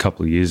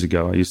couple of years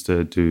ago, I used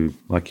to do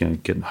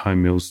getting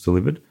home meals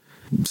delivered.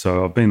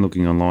 So I've been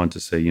looking online to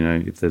see,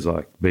 if there's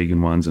like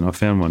vegan ones, and I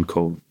found one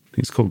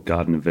it's called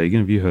Garden of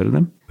Vegan. Have you heard of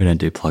them? We don't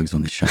do plugs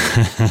on this show.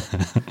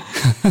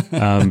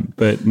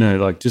 But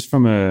no, just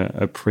from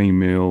a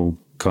pre-meal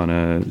kind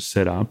of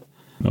setup,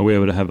 are we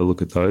able to have a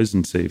look at those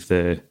and see if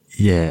they're...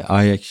 Yeah,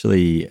 I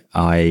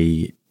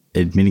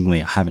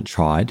admittingly, I haven't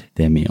tried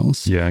their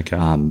meals. Yeah,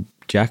 okay.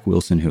 Jack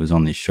Wilson, who was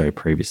on this show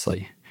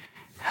previously,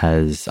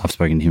 I've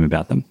spoken to him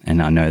about them,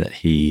 and I know that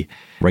he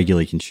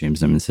regularly consumes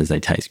them and says they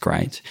taste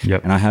great.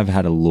 Yep. And I have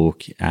had a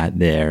look at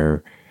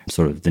their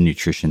sort of the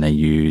nutrition they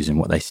use and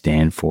what they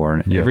stand for,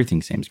 and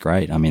everything seems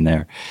great. I mean,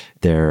 they're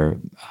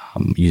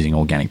using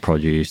organic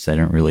produce. They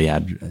don't really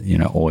add,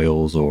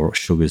 oils or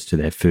sugars to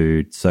their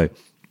food. So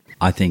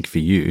I think for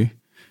you,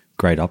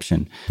 great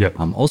option. Yep.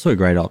 Also a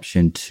great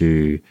option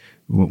to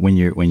when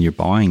you're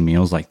buying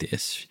meals like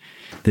this.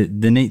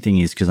 The neat thing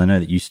is, because I know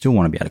that you still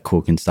want to be able to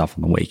cook and stuff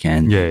on the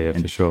weekend. Yeah,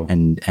 for sure.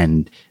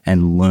 And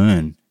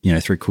learn,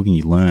 through cooking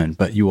you learn,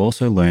 but you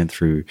also learn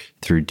through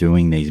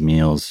doing these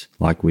meals,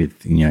 like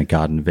with,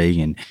 Garden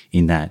Vegan,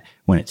 in that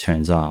when it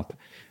turns up,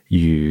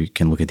 you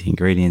can look at the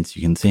ingredients,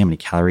 you can see how many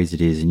calories it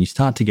is, and you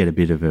start to get a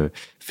bit of a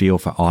feel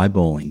for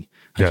eyeballing.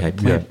 Okay,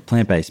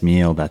 plant-based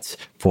meal, that's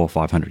 400 or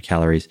 500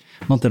 calories.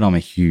 Not that I'm a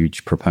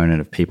huge proponent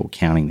of people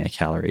counting their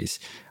calories.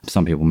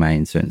 Some people may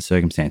in certain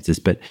circumstances,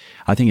 but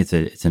I think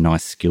it's a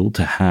nice skill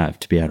to have,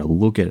 to be able to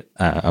look at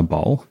a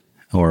bowl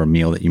or a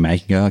meal that you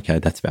make and go, okay,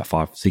 that's about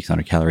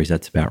 500-600 calories.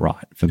 That's about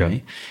right for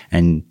me.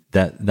 And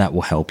that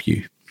will help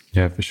you.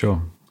 Yeah, for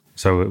sure.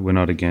 So we're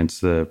not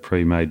against the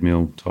pre-made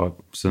meal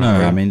type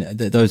scenario? No, I mean,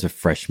 those are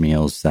fresh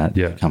meals that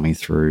are coming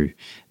through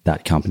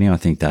that company. I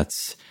think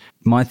that's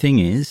my thing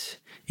is,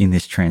 in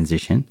this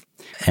transition,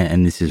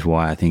 and this is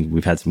why I think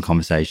we've had some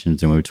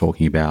conversations and we were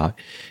talking about,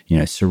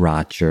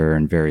 sriracha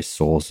and various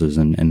sauces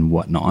and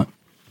whatnot.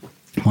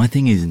 My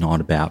thing is not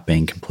about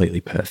being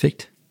completely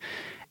perfect.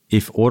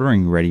 If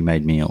ordering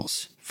ready-made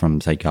meals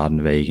from, say,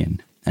 Garden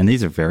Vegan, and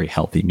these are very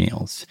healthy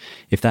meals,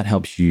 if that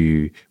helps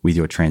you with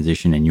your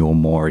transition and you're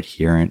more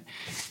adherent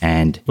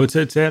and... Well,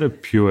 it's out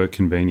of pure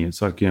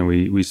convenience. Like,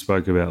 we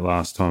spoke about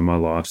last time, my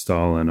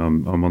lifestyle, and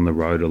I'm on the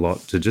road a lot,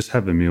 to just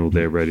have a meal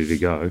there ready to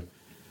go.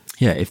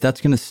 Yeah, if that's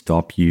going to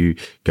stop you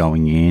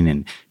going in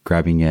and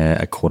grabbing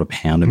a quarter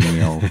pounder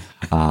meal,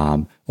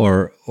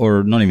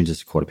 or not even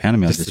just a quarter pounder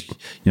meal,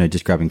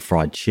 just grabbing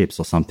fried chips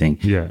or something.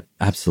 Yeah,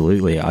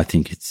 absolutely. I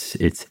think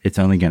it's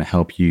only going to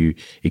help you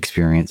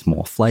experience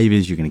more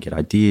flavors. You're going to get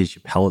ideas.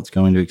 Your palate's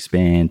going to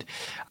expand.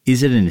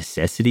 Is it a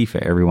necessity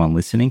for everyone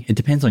listening? It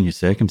depends on your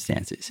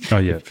circumstances. Oh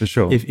yeah, for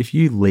sure. If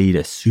you lead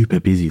a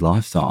super busy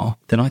lifestyle,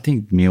 then I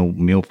think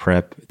meal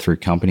prep through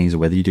companies, or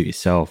whether you do it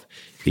yourself,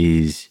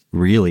 is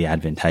really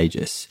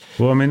advantageous.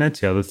 Well, I mean, that's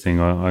the other thing.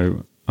 I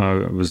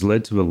was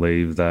led to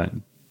believe that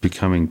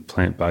becoming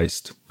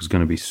plant-based was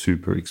going to be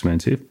super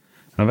expensive. And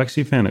I've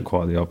actually found it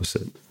quite the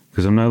opposite,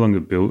 because I'm no longer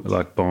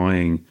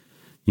buying,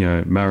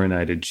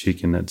 marinated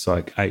chicken that's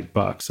like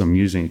 $8. I'm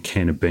using a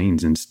can of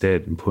beans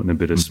instead and putting a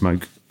bit of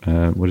smoked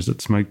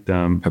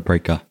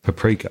paprika.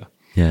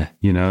 Yeah.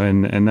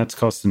 And that's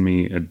costing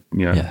me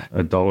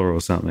 $1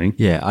 or something.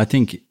 Yeah, I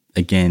think,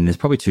 again, there's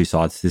probably two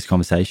sides to this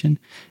conversation.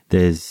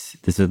 There's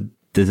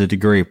a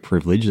degree of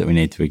privilege that we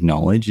need to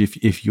acknowledge.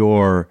 If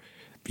you're,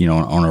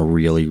 on a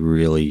really,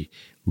 really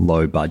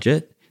low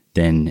budget,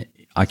 then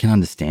I can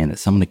understand that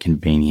some of the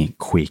convenient,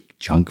 quick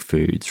junk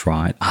foods,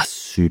 right, are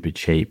super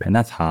cheap, and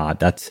that's hard.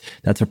 That's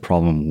a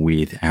problem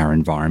with our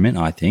environment.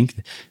 I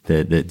think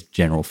the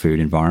general food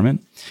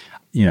environment,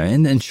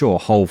 and sure,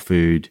 whole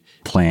food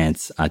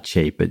plants are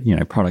cheap, but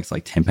products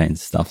like tempeh and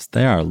stuff,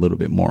 they are a little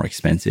bit more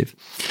expensive.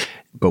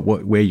 But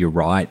where you're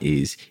right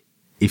is,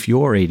 if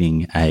you're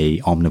eating a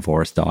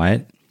omnivorous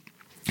diet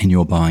and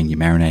you're buying your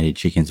marinated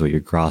chickens or your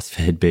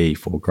grass-fed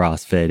beef or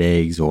grass-fed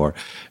eggs or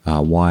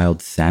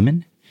wild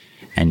salmon,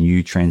 and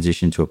you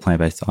transition to a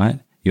plant-based diet,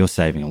 you're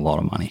saving a lot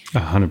of money.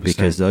 100%.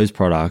 Because those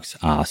products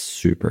are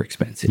super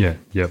expensive. Yeah,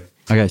 yep.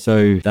 Okay,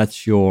 so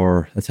that's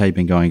how you've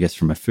been going, I guess,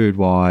 from a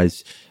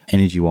food-wise,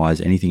 energy-wise.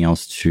 Anything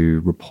else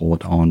to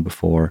report on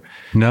before?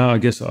 No, I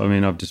guess,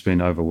 I've just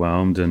been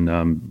overwhelmed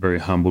and very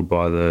humbled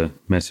by the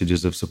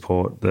messages of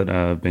support that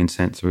have been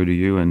sent through to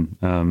you,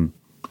 and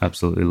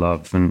absolutely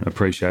love and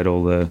appreciate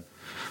all of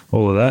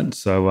that.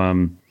 So,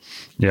 I've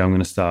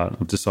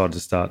decided to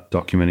start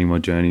documenting my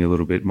journey a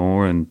little bit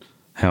more, and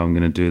how I'm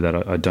going to do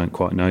that, I don't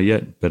quite know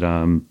yet. But,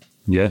 I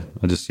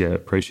just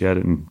appreciate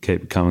it and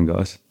keep it coming,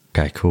 guys.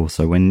 Okay, cool.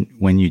 So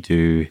when you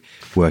do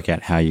work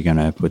out how you're going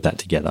to put that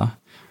together,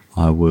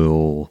 I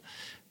will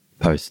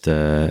post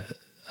a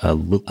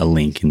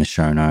link in the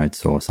show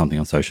notes or something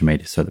on social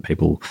media so that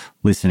people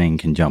listening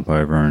can jump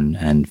over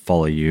and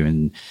follow you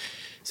and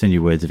send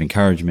you words of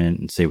encouragement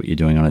and see what you're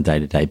doing on a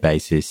day-to-day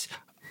basis.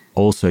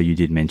 Also, you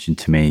did mention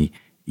to me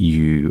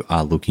you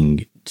are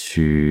looking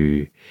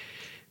to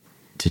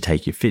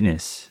take your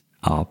fitness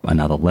up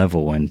another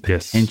level and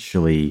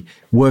potentially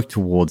work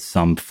towards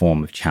some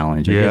form of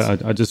challenge.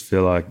 I just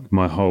feel like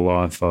my whole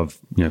life I've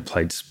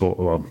played sport.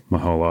 Well, my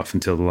whole life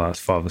until the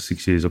last 5 or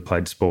 6 years I've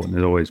played sport, and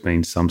there's always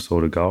been some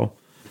sort of goal.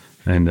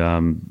 And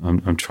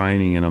I'm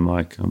training, and I'm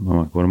like,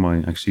 what am I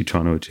actually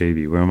trying to achieve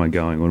here? Where am I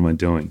going? What am I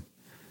doing?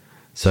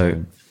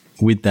 So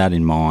with that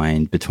in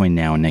mind, between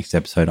now and next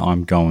episode,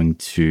 I'm going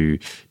to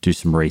do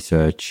some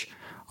research.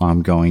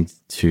 I'm going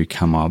to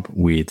come up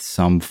with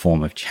some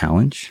form of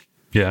challenge.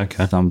 Yeah,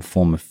 okay. Some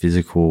form of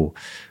physical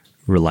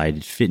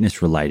related,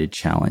 fitness related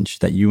challenge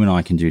that you and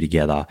I can do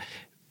together.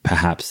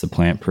 Perhaps the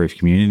Plant Proof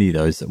community,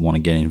 those that want to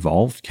get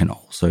involved, can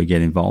also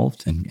get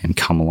involved and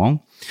come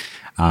along.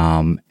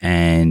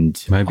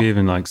 And maybe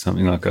even like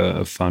something like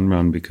a fun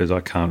run, because I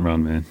can't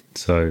run, man.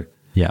 So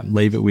yeah,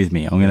 leave it with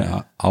me.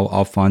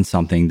 I'll find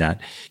something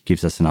that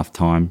gives us enough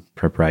time,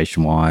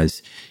 preparation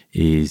wise,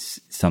 is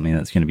something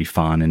that's going to be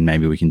fun, and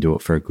maybe we can do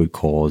it for a good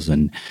cause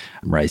and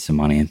raise some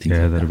money and things.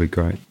 Yeah, like that'll that. be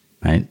great,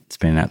 mate. It's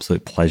been an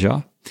absolute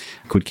pleasure.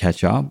 Good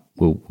catch up.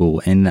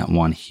 We'll end that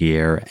one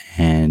here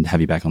and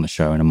have you back on the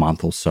show in a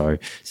month or so.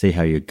 See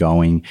how you're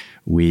going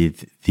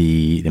with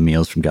the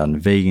meals from Garden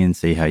of Vegan.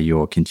 See how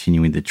you're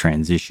continuing the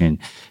transition.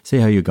 See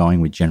how you're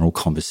going with general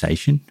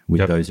conversation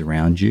with those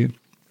around you.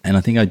 And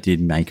I think I did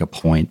make a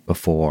point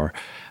before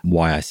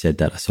why I said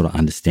that I sort of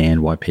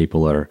understand why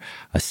people are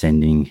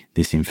sending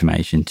this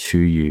information to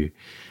you.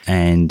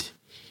 And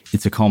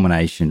it's a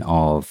culmination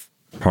of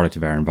product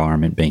of our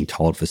environment being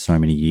told for so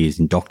many years,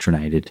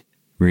 indoctrinated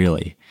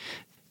really,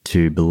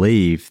 to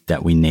believe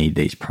that we need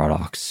these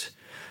products.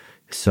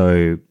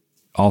 So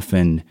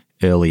often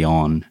early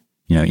on,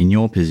 in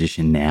your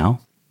position now,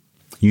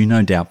 you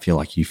no doubt feel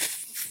like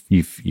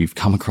you've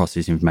come across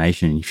this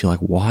information and you feel like,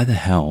 why the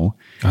hell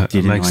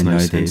didn't I know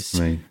this?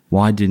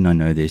 Why didn't I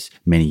know this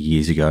many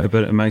years ago?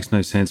 But it makes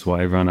no sense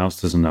why everyone else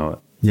doesn't know it.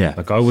 Yeah.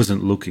 Like I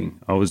wasn't looking.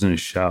 I was in a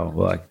show.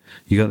 Like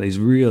you got these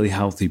really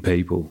healthy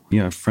people.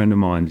 A friend of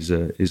mine is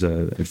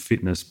a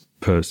fitness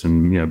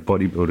person,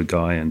 bodybuilder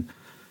guy. And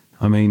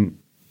I mean,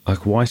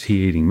 like, why is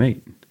he eating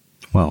meat?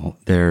 Well,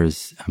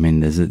 there's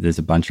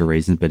a bunch of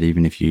reasons, but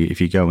even if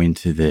you go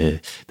into the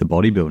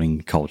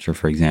bodybuilding culture,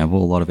 for example,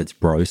 a lot of it's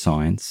bro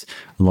science.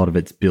 A lot of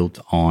it's built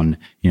on,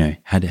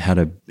 how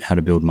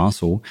to build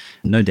muscle.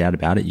 No doubt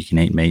about it. You can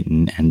eat meat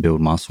and build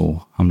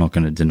muscle. I'm not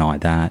going to deny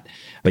that,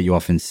 but you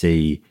often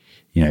see,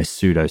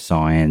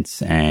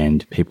 pseudoscience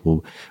and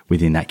people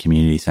within that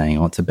community saying,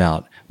 oh, it's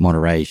about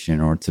moderation,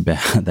 or it's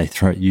about, they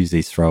use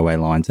these throwaway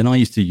lines. And I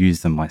used to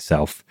use them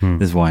myself.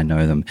 This is why I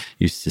know them.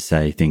 Used to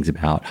say things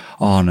about,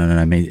 oh,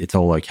 no, it's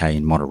all okay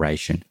in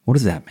moderation. What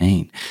does that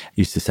mean?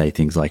 Used to say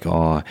things like,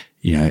 oh,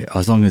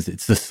 as long as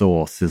it's the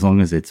source, as long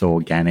as it's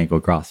organic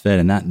or grass-fed,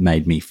 and that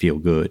made me feel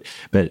good.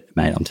 But,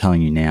 mate, I'm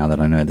telling you now that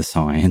I know the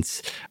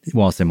science,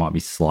 whilst there might be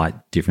slight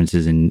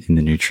differences in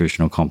the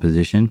nutritional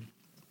composition,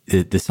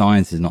 the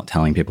science is not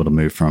telling people to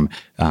move from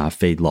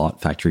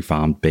feedlot, factory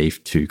farmed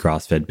beef to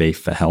grass-fed beef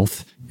for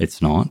health.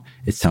 It's not.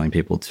 It's telling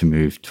people to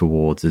move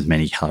towards as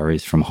many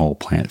calories from whole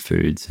plant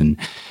foods, and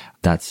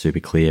that's super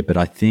clear. But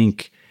I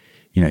think,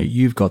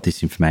 you've got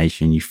this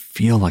information, you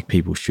feel like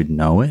people should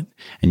know it,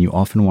 and you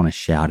often want to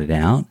shout it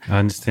out. I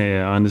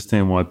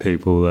understand why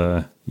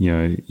people,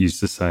 used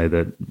to say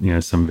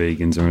that, some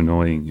vegans are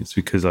annoying. It's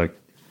because, like,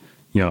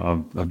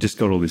 I've just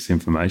got all this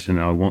information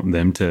and I want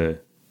them to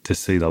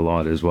see the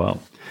light as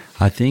well.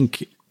 I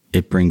think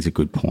it brings a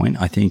good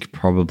point. I think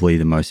probably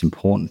the most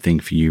important thing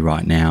for you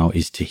right now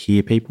is to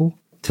hear people,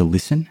 to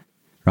listen,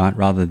 right?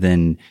 Rather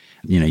than,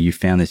 you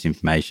found this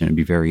information, it'd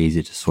be very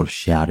easy to sort of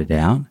shout it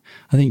out.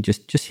 I think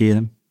just hear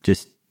them,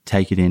 just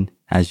take it in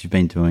as you've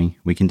been doing.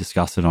 We can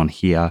discuss it on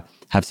here.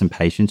 Have some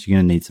patience. You're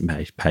going to need some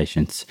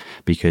patience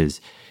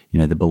because,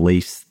 the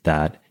beliefs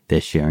that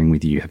they're sharing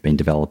with you have been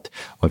developed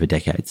over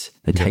decades.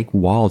 They take a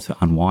while to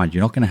unwind.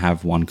 You're not going to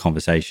have one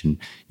conversation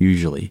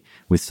usually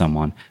with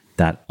someone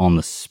that on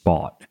the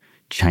spot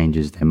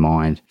changes their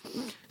mind.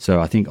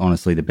 So I think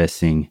honestly the best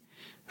thing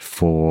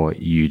for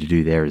you to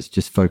do there is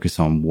just focus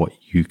on what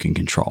you can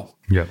control,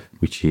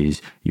 which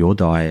is your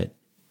diet,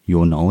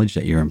 your knowledge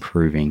that you're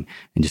improving,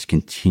 and just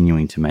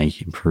continuing to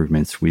make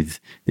improvements with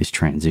this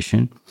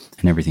transition,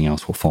 and everything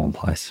else will fall in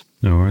place.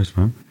 No worries,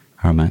 man.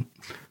 All right, mate.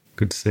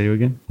 Good to see you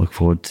again. Look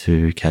forward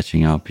to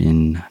catching up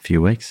in a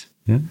few weeks.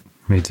 Yeah,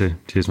 me too.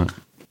 Cheers, mate.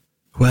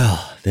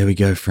 Well, there we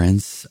go,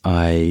 friends.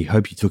 I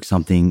hope you took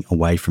something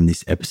away from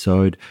this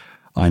episode.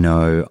 I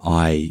know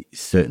I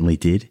certainly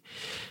did.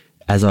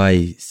 As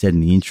I said in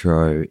the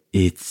intro,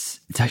 it's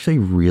actually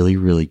really,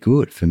 really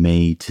good for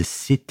me to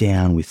sit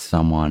down with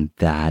someone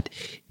that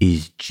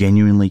is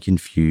genuinely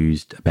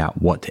confused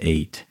about what to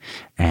eat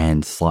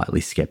and slightly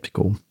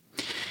skeptical.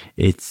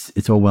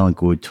 It's all well and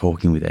good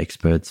talking with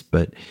experts,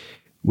 but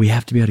we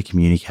have to be able to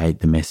communicate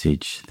the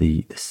message,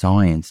 the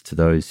science to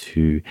those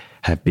who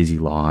have busy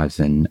lives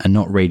and are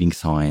not reading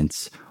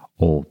science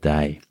all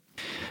day.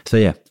 So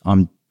yeah,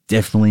 I'm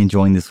definitely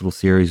enjoying this little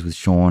series with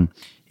Sean.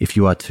 If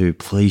you are too,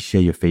 please share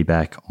your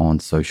feedback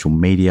on social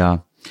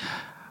media.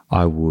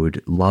 I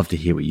would love to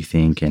hear what you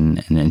think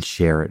and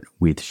share it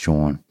with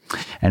Sean.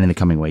 And in the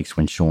coming weeks,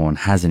 when Sean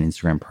has an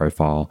Instagram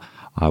profile,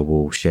 I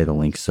will share the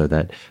link so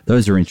that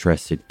those who are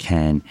interested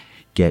can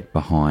get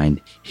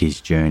behind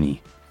his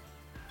journey.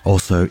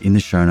 Also, in the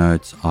show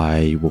notes,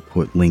 I will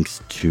put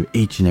links to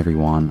each and every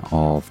one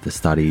of the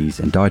studies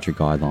and dietary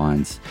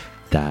guidelines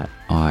that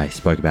I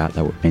spoke about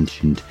that were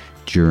mentioned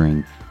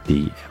during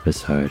the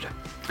episode.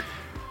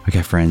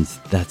 Okay, friends,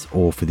 that's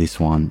all for this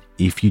one.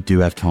 If you do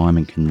have time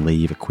and can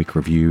leave a quick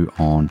review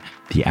on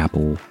the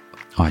Apple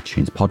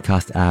iTunes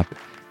podcast app,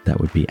 that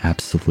would be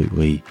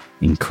absolutely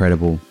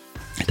incredible.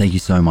 Thank you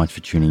so much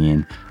for tuning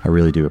in. I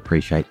really do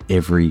appreciate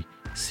every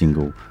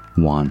single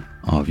one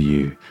of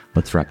you.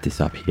 Let's wrap this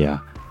up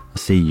here. I'll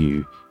see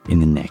you in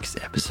the next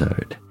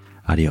episode.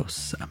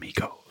 Adios,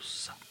 amigos.